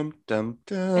 Dum dum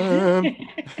dum.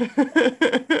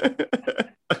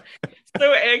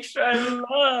 So extra, I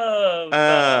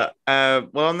love.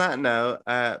 Well, on that note,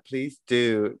 please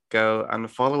do go and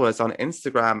follow us on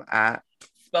Instagram at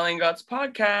Spelling Guts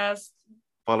Podcast.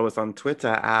 Follow us on Twitter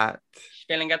at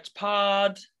Spelling Guts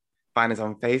Pod. Find us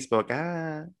on Facebook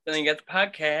at Spelling Guts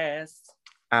Podcast.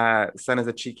 Send us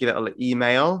a cheeky little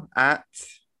email at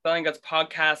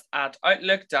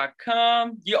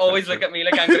spellingutspodcast@outlook.com. You always look at me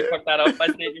like I'm going to put that up. I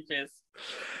save your face.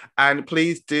 And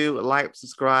please do like,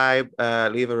 subscribe,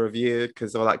 leave a review,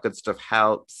 because all that good stuff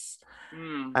helps.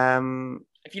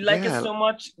 If you like us so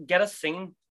much, get us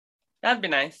singing. That'd be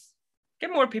nice. Get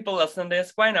more people listening to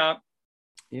this. Why not?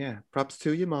 Yeah. Props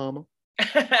to you, mama.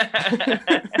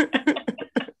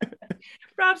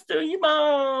 Props to you,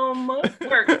 mama.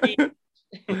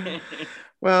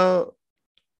 Well,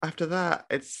 after that,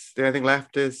 it's the only thing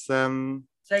left is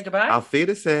say goodbye. Auf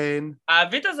Wiedersehen.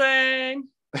 Auf Wiedersehen.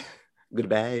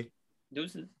 Goodbye.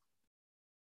 Deuces.